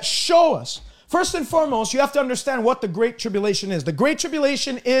scriptures that show us First and foremost, you have to understand what the Great Tribulation is. The Great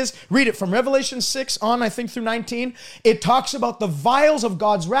Tribulation is, read it from Revelation 6 on, I think, through 19. It talks about the vials of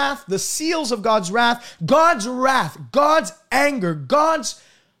God's wrath, the seals of God's wrath, God's anger, God's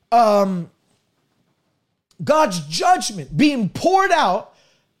judgment being poured out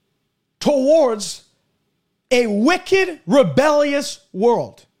towards a wicked, rebellious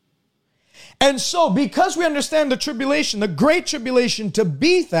world. And so, because we understand the tribulation, the Great Tribulation, to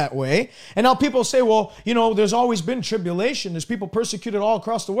be that way, and now people say, well, there's always been tribulation. There's people persecuted all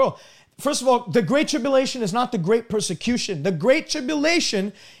across the world. First of all, the Great Tribulation is not the Great Persecution. The Great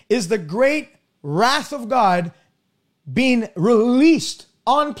Tribulation is the great wrath of God being released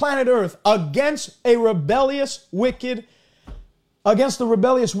on planet Earth against the rebellious, wicked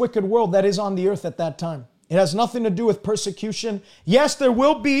world that is on the earth at that time. It has nothing to do with persecution. Yes, there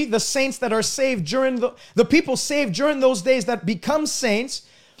will be the saints that are saved during the people saved during those days that become saints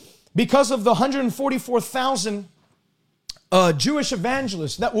because of the 144,000 Jewish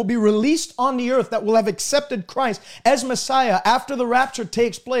evangelists that will be released on the earth that will have accepted Christ as Messiah. After the rapture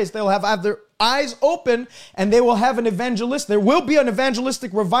takes place, they'll have their eyes open and they will have there will be an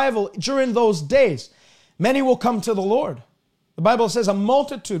evangelistic revival during those days. Many will come to the Lord. The Bible says a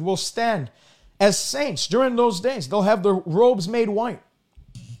multitude will stand as saints during those days. They'll have their robes made white.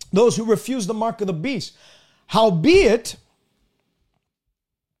 Those who refuse the mark of the beast. Howbeit,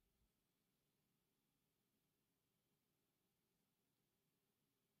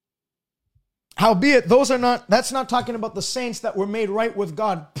 that's not talking about the saints that were made right with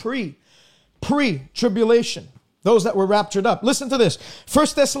God pre-tribulation. Those that were raptured up. Listen to this.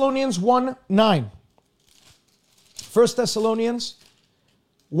 1 Thessalonians 1:9. 1 Thessalonians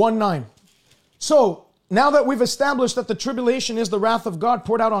 1:9. So, now that we've established that the tribulation is the wrath of God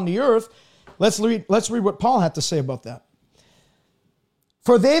poured out on the earth, let's read what Paul had to say about that.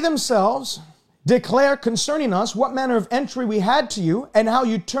 For they themselves declare concerning us what manner of entry we had to you, and how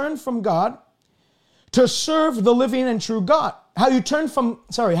you turned from God to serve the living and true God. How you turned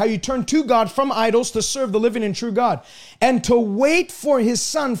to God from idols to serve the living and true God, and to wait for his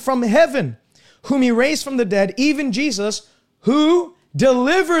Son from heaven, whom he raised from the dead, even Jesus, who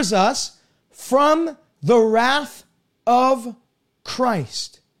delivers us from the wrath of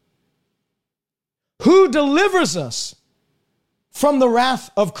Christ. Who delivers us from the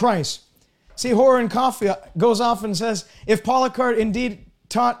wrath of Christ? See, Horror and Coffee goes off and says, if Polycarp indeed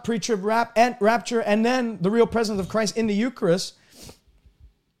taught pre-trib rapture and then the real presence of Christ in the Eucharist,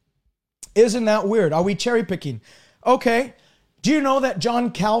 isn't that weird? Are we cherry picking? Okay. Do you know that John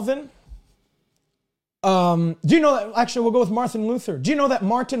Calvin, actually we'll go with Martin Luther. Do you know that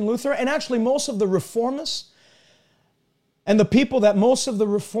Martin Luther, and actually most of the reformists and the people that most of the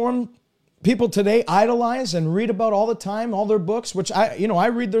Reformed people today idolize and read about all the time, all their books, which I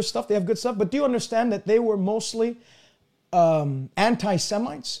read their stuff, they have good stuff, but do you understand that they were mostly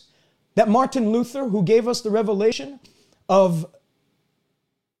anti-Semites? That Martin Luther, who gave us the revelation of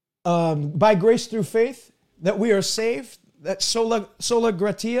by grace through faith, that we are saved, that sola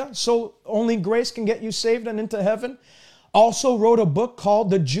gratia, so only grace can get you saved and into heaven, also wrote a book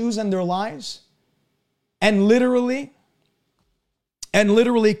called The Jews and Their Lies, and literally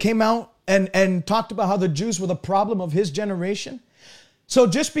came out and talked about how the Jews were the problem of his generation. So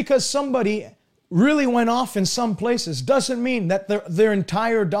just because somebody really went off in some places doesn't mean that their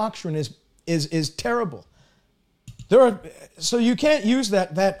entire doctrine is terrible. So you can't use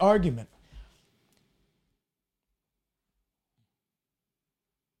that argument.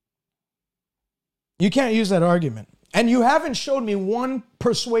 You can't use that argument. And you haven't showed me one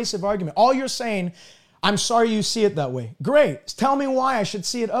persuasive argument. All you're saying, I'm sorry you see it that way. Great. Tell me why I should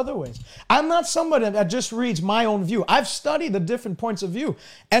see it other ways. I'm not somebody that just reads my own view. I've studied the different points of view,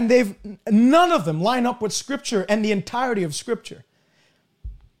 and none of them line up with Scripture and the entirety of Scripture.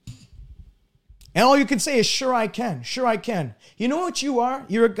 And all you can say is, sure I can. Sure I can. You know what you are?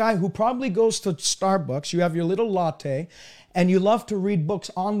 You're a guy who probably goes to Starbucks. You have your little latte, and you love to read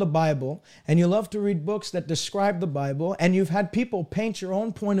books on the Bible, and you love to read books that describe the Bible, and you've had people paint your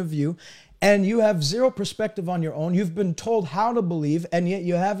own point of view, and you have zero perspective on your own. You've been told how to believe, and yet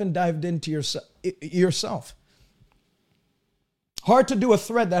you haven't dived into yourself. Hard to do a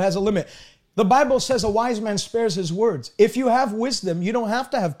thread that has a limit. The Bible says a wise man spares his words. If you have wisdom, you don't have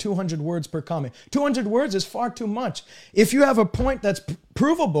to have 200 words per comment. 200 words is far too much. If you have a point that's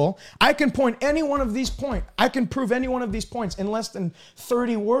provable, I can point any one of these points. I can prove any one of these points in less than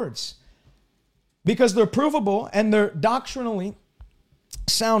 30 words because they're provable and they're doctrinally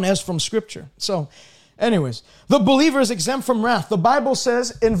sound as from Scripture. So Anyways, the believer is exempt from wrath. The Bible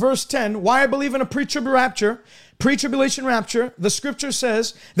says in verse 10, why I believe in a pre-tribulation rapture, the scripture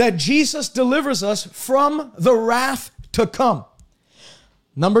says that Jesus delivers us from the wrath to come.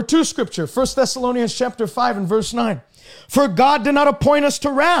 Number 2 scripture, 1 Thessalonians chapter 5 and verse 9. For God did not appoint us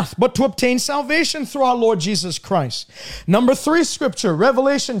to wrath, but to obtain salvation through our Lord Jesus Christ. Number 3 scripture,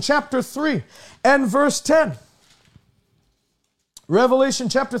 Revelation chapter 3 and verse 10. Revelation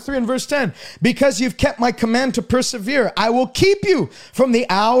chapter 3 and verse 10. Because you've kept my command to persevere, I will keep you from the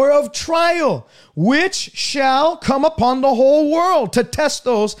hour of trial, which shall come upon the whole world to test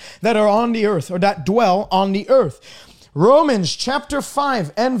those that are on the earth, or that dwell on the earth. Romans chapter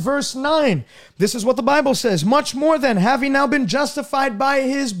 5 and verse 9. This is what the Bible says. Much more than, having now been justified by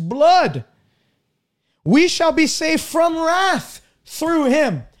his blood, we shall be saved from wrath through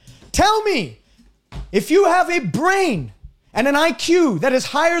him. Tell me, if you have a brain and an IQ that is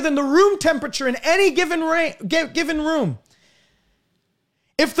higher than the room temperature in any given room,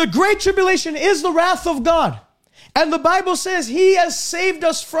 if the Great Tribulation is the wrath of God, and the Bible says he has saved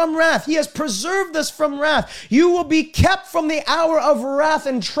us from wrath, he has preserved us from wrath, you will be kept from the hour of wrath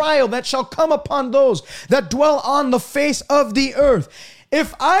and trial that shall come upon those that dwell on the face of the earth.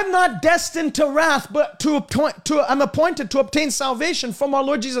 If I'm not destined to wrath, but I'm appointed to obtain salvation from our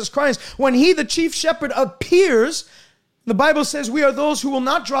Lord Jesus Christ, when he, the chief shepherd, appears, the Bible says we are those who will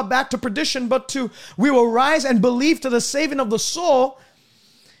not draw back to perdition, but we will rise and believe to the saving of the soul.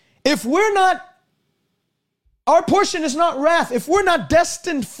 If our portion is not wrath, if we're not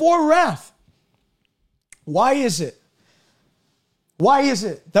destined for wrath, why is it? Why is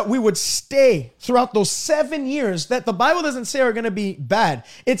it that we would stay throughout those 7 years that the Bible doesn't say are going to be bad?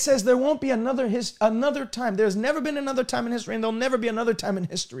 It says there won't be another time. There's never been another time in history, and there'll never be another time in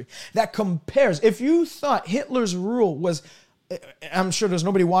history that compares. If you thought Hitler's rule was, I'm sure there's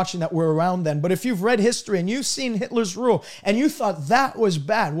nobody watching that were around then, but if you've read history and you've seen Hitler's rule and you thought that was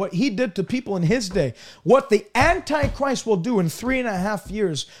bad, what he did to people in his day, what the Antichrist will do in 3.5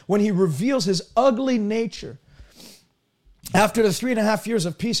 years when he reveals his ugly nature, after the 3.5 years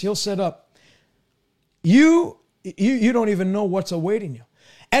of peace he'll set up, you don't even know what's awaiting you.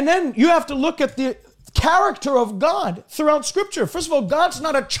 And then you have to look at the character of God throughout Scripture. First of all, God's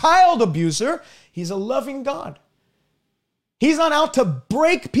not a child abuser. He's a loving God. He's not out to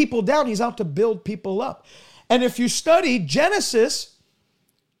break people down. He's out to build people up. And if you study Genesis,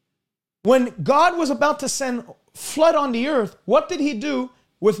 when God was about to send flood on the earth, what did he do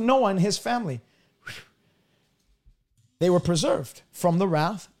with Noah and his family? They were preserved from the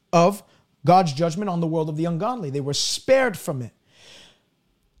wrath of God's judgment on the world of the ungodly. They were spared from it.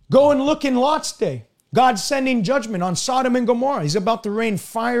 Go and look in Lot's day. God's sending judgment on Sodom and Gomorrah. He's about to rain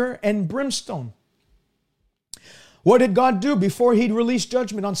fire and brimstone. What did God do before he released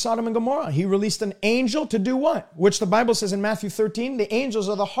judgment on Sodom and Gomorrah? He released an angel to do what? Which the Bible says in Matthew 13, the angels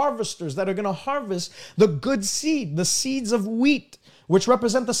are the harvesters that are going to harvest the good seed, the seeds of wheat, which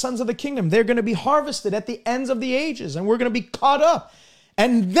represent the sons of the kingdom. They're going to be harvested at the ends of the ages, and we're going to be caught up.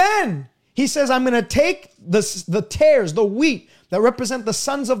 And then he says, I'm going to take the tares, the wheat, that represent the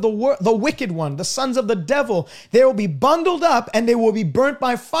sons of the wicked one, the sons of the devil. They will be bundled up and they will be burnt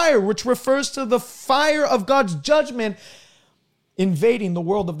by fire, which refers to the fire of God's judgment invading the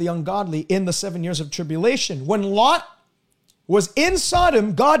world of the ungodly in the 7 years of tribulation. When Lot was in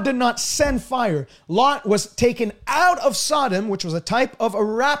Sodom, God did not send fire. Lot was taken out of Sodom, which was a type of a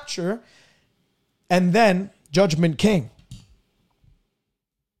rapture, and then judgment came.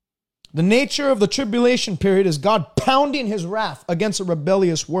 The nature of the tribulation period is God pounding his wrath against a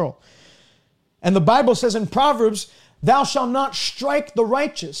rebellious world. And the Bible says in Proverbs, thou shalt not strike the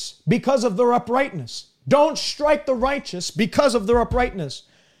righteous because of their uprightness. Don't strike the righteous because of their uprightness.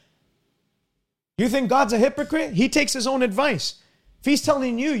 You think God's a hypocrite? He takes his own advice. If he's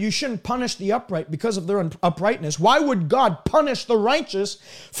telling you you shouldn't punish the upright because of their uprightness, why would God punish the righteous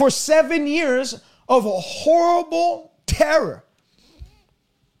for 7 years of a horrible terror?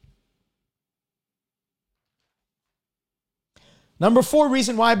 Number 4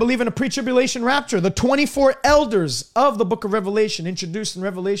 reason why I believe in a pre-tribulation rapture. The 24 elders of the book of Revelation, introduced in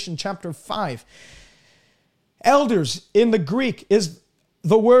Revelation chapter 5. Elders in the Greek is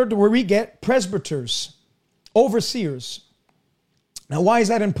the word where we get presbyters, overseers. Now, why is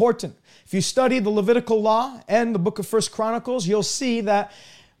that important? If you study the Levitical law and the book of 1 Chronicles, you'll see that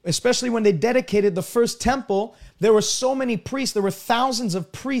especially when they dedicated the first temple, there were so many priests, there were thousands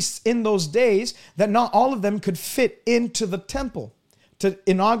of priests in those days that not all of them could fit into the temple. To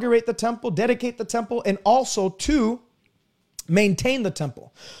inaugurate the temple, dedicate the temple, and also to maintain the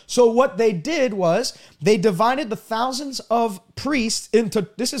temple. So what they did was they divided the thousands of priests into,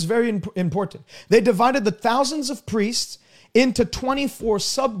 this is very important. They divided the thousands of priests into 24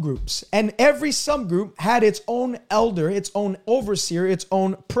 subgroups, and every subgroup had its own elder, its own overseer, its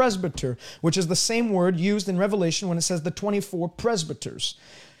own presbyter, which is the same word used in Revelation when it says the 24 presbyters.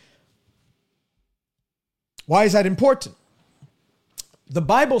 Why is that important? The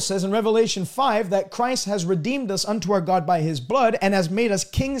Bible says in Revelation 5 that Christ has redeemed us unto our God by his blood and has made us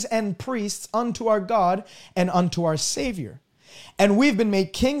kings and priests unto our God and unto our Savior. And we've been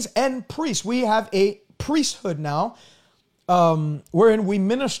made kings and priests. We have a priesthood now wherein we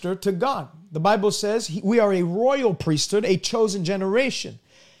minister to God. The Bible says we are a royal priesthood, a chosen generation.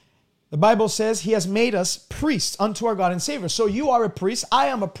 The Bible says he has made us priests unto our God and Savior. So you are a priest. I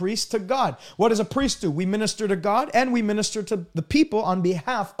am a priest to God. What does a priest do? We minister to God and we minister to the people on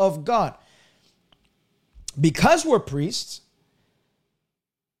behalf of God. Because we're priests,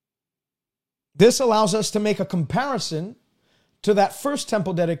 this allows us to make a comparison to that first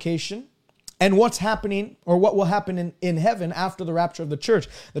temple dedication and what's happening or what will happen in heaven after the rapture of the church.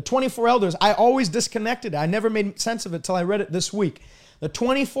 The 24 elders, I always disconnected it. I never made sense of it till I read it this week. The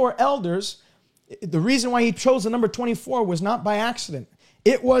 24 elders, the reason why he chose the number 24 was not by accident.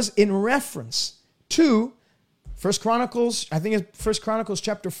 It was in reference to 1 Chronicles, I think it's 1 Chronicles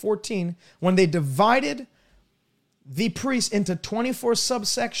chapter 14, when they divided the priests into 24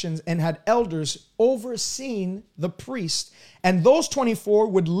 subsections and had elders overseeing the priests. And those 24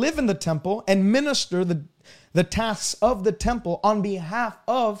 would live in the temple and minister the tasks of the temple on behalf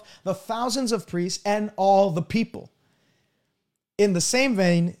of the thousands of priests and all the people. In the same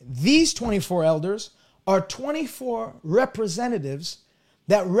vein, these 24 elders are 24 representatives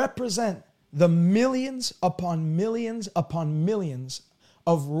that represent the millions upon millions upon millions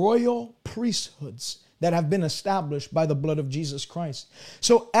of royal priesthoods that have been established by the blood of Jesus Christ.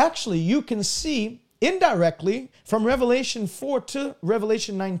 So actually, you can see indirectly from Revelation 4 to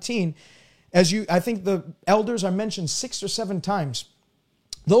Revelation 19, I think the elders are mentioned 6 or 7 times.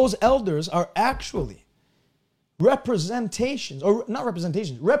 Those elders are actually representations of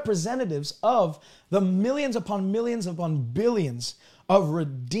the millions upon billions of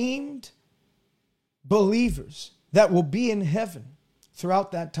redeemed believers that will be in heaven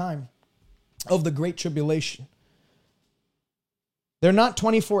throughout that time of the Great Tribulation. They're not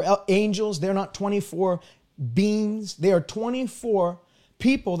 24 angels. They're not 24 beings. They are 24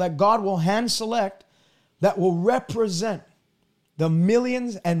 people that God will hand select that will represent the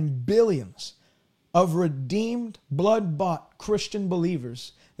millions and billions of redeemed, blood-bought Christian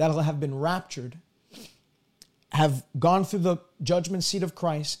believers that have been raptured, have gone through the judgment seat of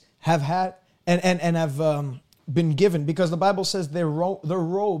Christ, have had and have been given, because the Bible says their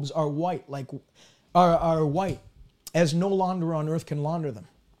robes are white, are white, as no launderer on earth can launder them,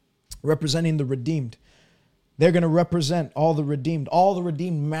 representing the redeemed. They're going to represent all the redeemed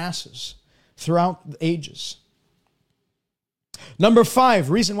masses throughout the ages. Number 5,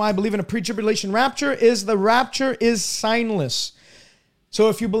 reason why I believe in a pre-tribulation rapture is the rapture is signless. So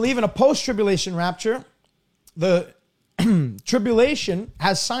if you believe in a post-tribulation rapture, the tribulation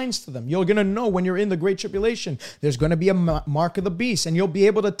has signs to them. You're going to know when you're in the Great Tribulation. There's going to be a mark of the beast, and you'll be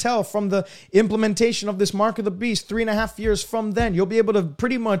able to tell from the implementation of this mark of the beast 3.5 years from then. You'll be able to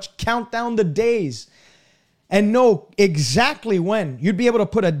pretty much count down the days and know exactly when. You'd be able to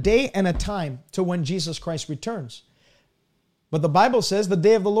put a day and a time to when Jesus Christ returns. But the Bible says the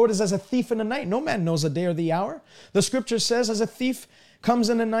day of the Lord is as a thief in the night. No man knows the day or the hour. The scripture says as a thief comes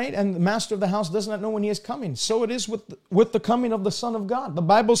in the night and the master of the house does not know when he is coming. So it is with the coming of the Son of God. The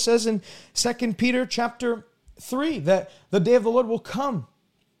Bible says in 2 Peter chapter 3 that the day of the Lord will come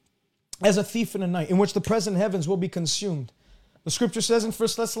as a thief in the night, in which the present heavens will be consumed. The scripture says in 1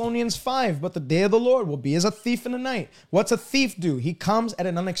 Thessalonians 5, but the day of the Lord will be as a thief in the night. What's a thief do? He comes at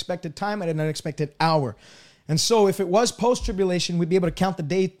an unexpected time, at an unexpected hour. And so if it was post-tribulation, we'd be able to count the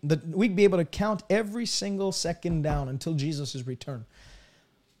day, we'd be able to count every single second down until Jesus' return.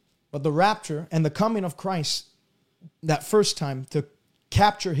 But the rapture and the coming of Christ, that first time to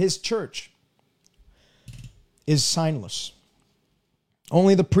capture his church, is signless.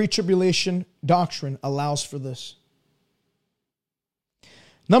 Only the pre-tribulation doctrine allows for this.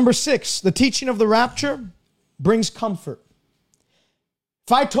 Number 6, the teaching of the rapture brings comfort.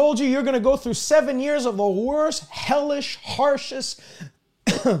 If I told you you're going to go through 7 years of the worst, hellish, harshest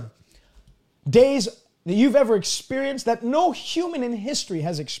days that you've ever experienced, that no human in history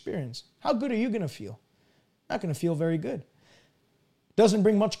has experienced, how good are you going to feel? Not going to feel very good. Doesn't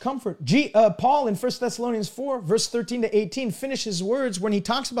bring much comfort. Paul in 1 Thessalonians 4, verse 13 to 18, finishes words when he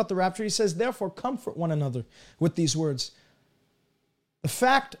talks about the rapture. He says, therefore, comfort one another with these words. The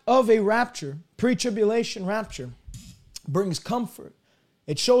fact of a rapture, pre-tribulation rapture, brings comfort.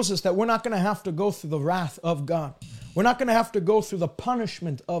 It shows us that we're not going to have to go through the wrath of God. We're not going to have to go through the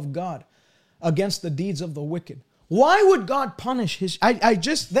punishment of God against the deeds of the wicked. Why would God punish his...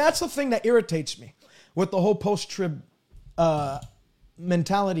 that's the thing that irritates me with the whole post-trib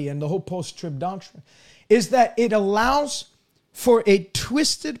mentality and the whole post-trib doctrine, is that it allows for a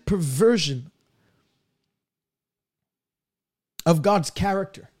twisted perversion of God's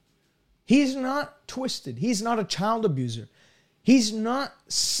character. He's not twisted. He's not a child abuser. He's not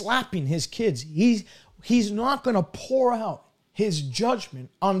slapping his kids. He's not going to pour out his judgment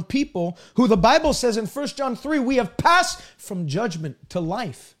on people who the Bible says in 1 John 3, we have passed from judgment to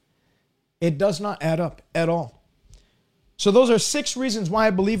life. It does not add up at all. So those are 6 reasons why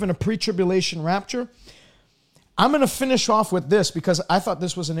I believe in a pre-tribulation rapture. I'm going to finish off with this because I thought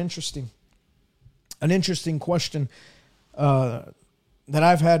this was an interesting question that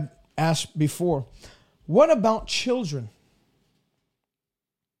I've had asked before. What about children?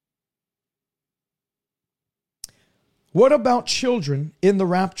 What about children in the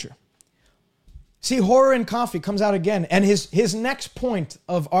rapture? See, Horror and Coffee comes out again, and his next point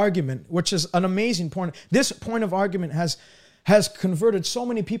of argument, which is an amazing point, this point of argument has converted so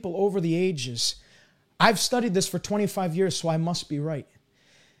many people over the ages. I've studied this for 25 years, so I must be right.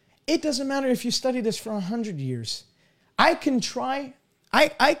 It doesn't matter if you study this for 100 years. I can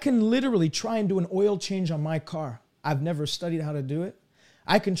literally try and do an oil change on my car. I've never studied how to do it.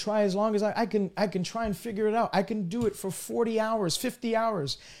 I can try as long as I can try and figure it out. I can do it for 40 hours, 50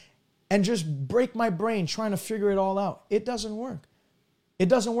 hours, and just break my brain trying to figure it all out. It doesn't work. It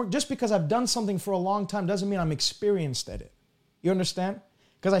doesn't work. Just because I've done something for a long time doesn't mean I'm experienced at it. You understand?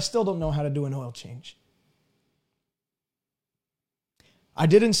 Because I still don't know how to do an oil change. I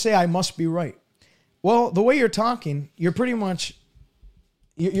didn't say I must be right. Well, the way you're talking, you're pretty much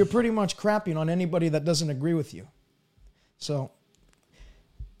crapping on anybody that doesn't agree with you. So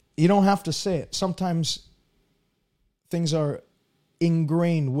you don't have to say it. Sometimes things are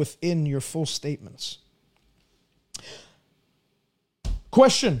ingrained within your full statements.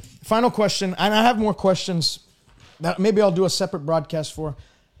 Question, final question, and I have more questions that maybe I'll do a separate broadcast for.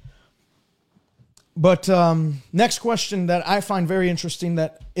 But next question that I find very interesting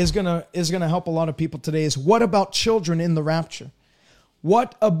that is gonna help a lot of people today is, what about children in the rapture?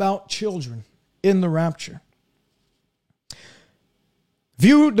 What about children in the rapture?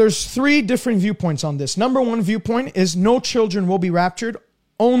 There's 3 different viewpoints on this. Number 1 viewpoint is no children will be raptured.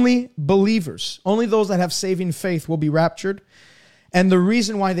 Only believers, only those that have saving faith will be raptured. And the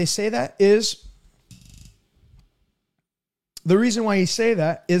reason why they say that is,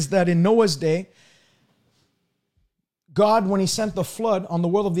 that in Noah's day, God, when he sent the flood on the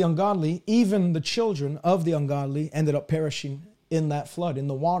world of the ungodly, even the children of the ungodly ended up perishing in that flood, in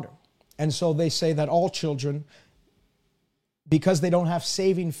the water. And so they say that all children, because they don't have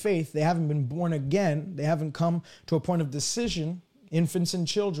saving faith, they haven't been born again, they haven't come to a point of decision, infants and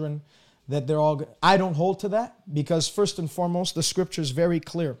children, that they're all... I don't hold to that, because first and foremost, the scripture is very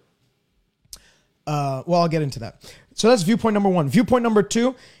clear. I'll get into that. So that's viewpoint number 1. Viewpoint number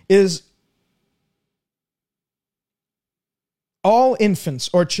 2 is all infants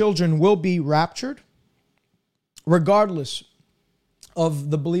or children will be raptured, regardless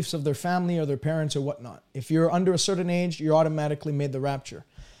of the beliefs of their family or their parents or whatnot. If you're under a certain age, you're automatically made the rapture.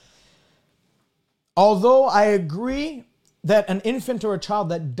 Although I agree that an infant or a child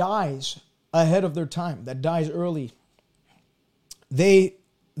that dies ahead of their time, that dies early, they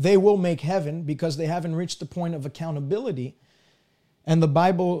will make heaven because they haven't reached the point of accountability. And the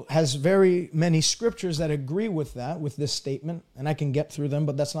Bible has very many scriptures that agree with that, with this statement, and I can get through them,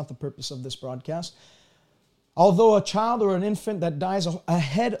 but that's not the purpose of this broadcast. Although a child or an infant that dies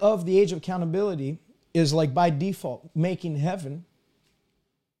ahead of the age of accountability is like by default making heaven,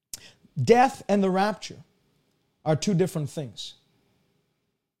 death and the rapture are 2 different things.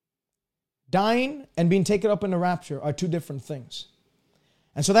 Dying and being taken up in the rapture are 2 different things.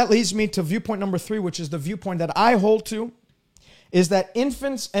 And so that leads me to viewpoint number 3, which is the viewpoint that I hold to, is that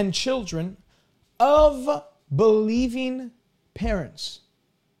infants and children of believing parents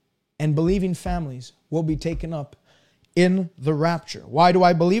and believing families will be taken up in the rapture. Why do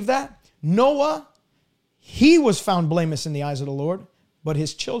I believe that? Noah, he was found blameless in the eyes of the Lord, but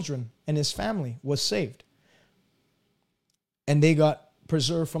his children and his family was saved. And they got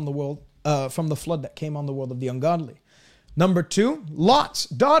preserved from the world, from the flood that came on the world of the ungodly. Number 2, Lot's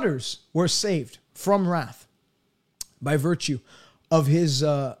daughters were saved from wrath by virtue of his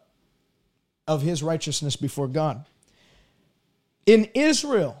righteousness before God. In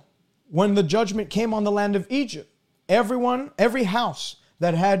Israel, when the judgment came on the land of Egypt, every house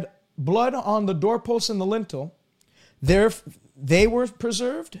that had blood on the doorposts and the lintel, they were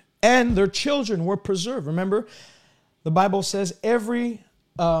preserved and their children were preserved. Remember, the Bible says every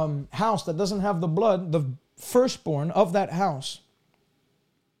house that doesn't have the blood, the firstborn of that house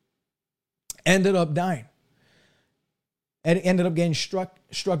ended up dying. And it ended up getting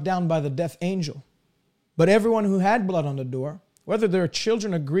struck down by the death angel. But everyone who had blood on the door, whether their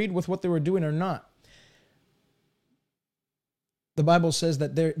children agreed with what they were doing or not, the Bible says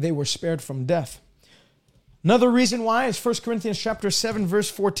that they were spared from death. Another reason why is 1 Corinthians chapter 7,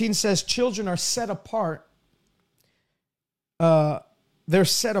 verse 14 says, children are set apart. They're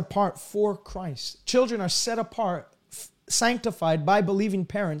set apart for Christ. Children are set apart, sanctified by believing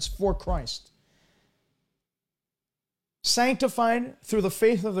parents for Christ. Sanctified through the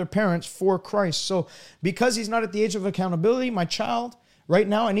faith of their parents for Christ. So because he's not at the age of accountability, my child right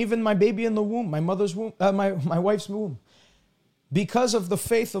now, and even my baby in the womb, my mother's womb, my wife's womb, because of the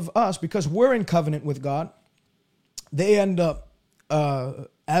faith of us, because we're in covenant with God, they end up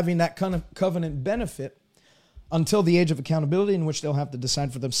having that kind of covenant benefit until the age of accountability, in which they'll have to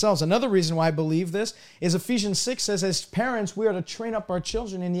decide for themselves. Another reason why I believe this is Ephesians 6 says, as parents, we are to train up our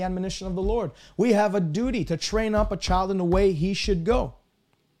children in the admonition of the Lord. We have a duty to train up a child in the way he should go.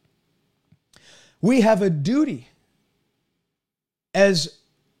 We have a duty as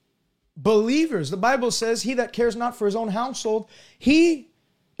believers. The Bible says, he that cares not for his own household, he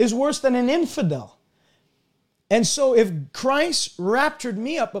is worse than an infidel. And so if Christ raptured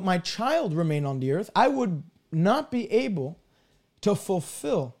me up, but my child remained on the earth, I would not be able to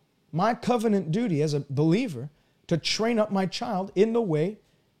fulfill my covenant duty as a believer to train up my child in the way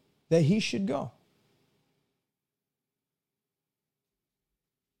that he should go.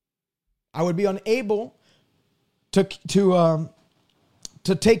 I would be unable to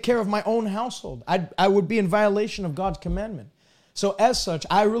take care of my own household. I would be in violation of God's commandment. So as such,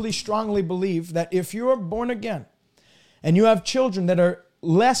 I really strongly believe that if you're born again and you have children that are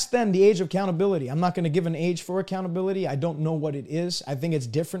less than the age of accountability. I'm not going to give an age for accountability. I don't know what it is. I think it's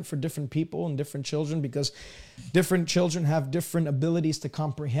different for different people and different children because different children have different abilities to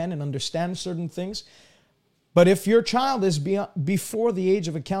comprehend and understand certain things. But if your child is before the age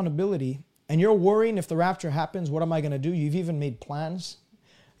of accountability and you're worrying if the rapture happens, what am I going to do? You've even made plans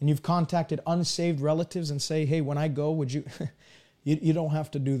and you've contacted unsaved relatives and say, hey, when I go, would you... you don't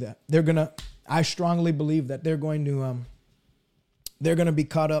have to do that. I strongly believe that they're going to be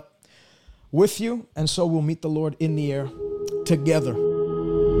caught up with you, and so we'll meet the Lord in the air together.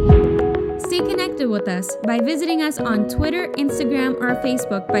 Stay connected with us by visiting us on Twitter, Instagram, or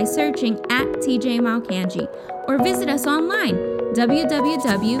Facebook by searching @TJ or visit us online,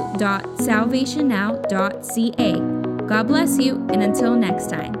 www.salvationnow.ca. God bless you, and until next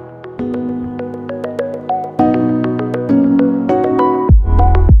time.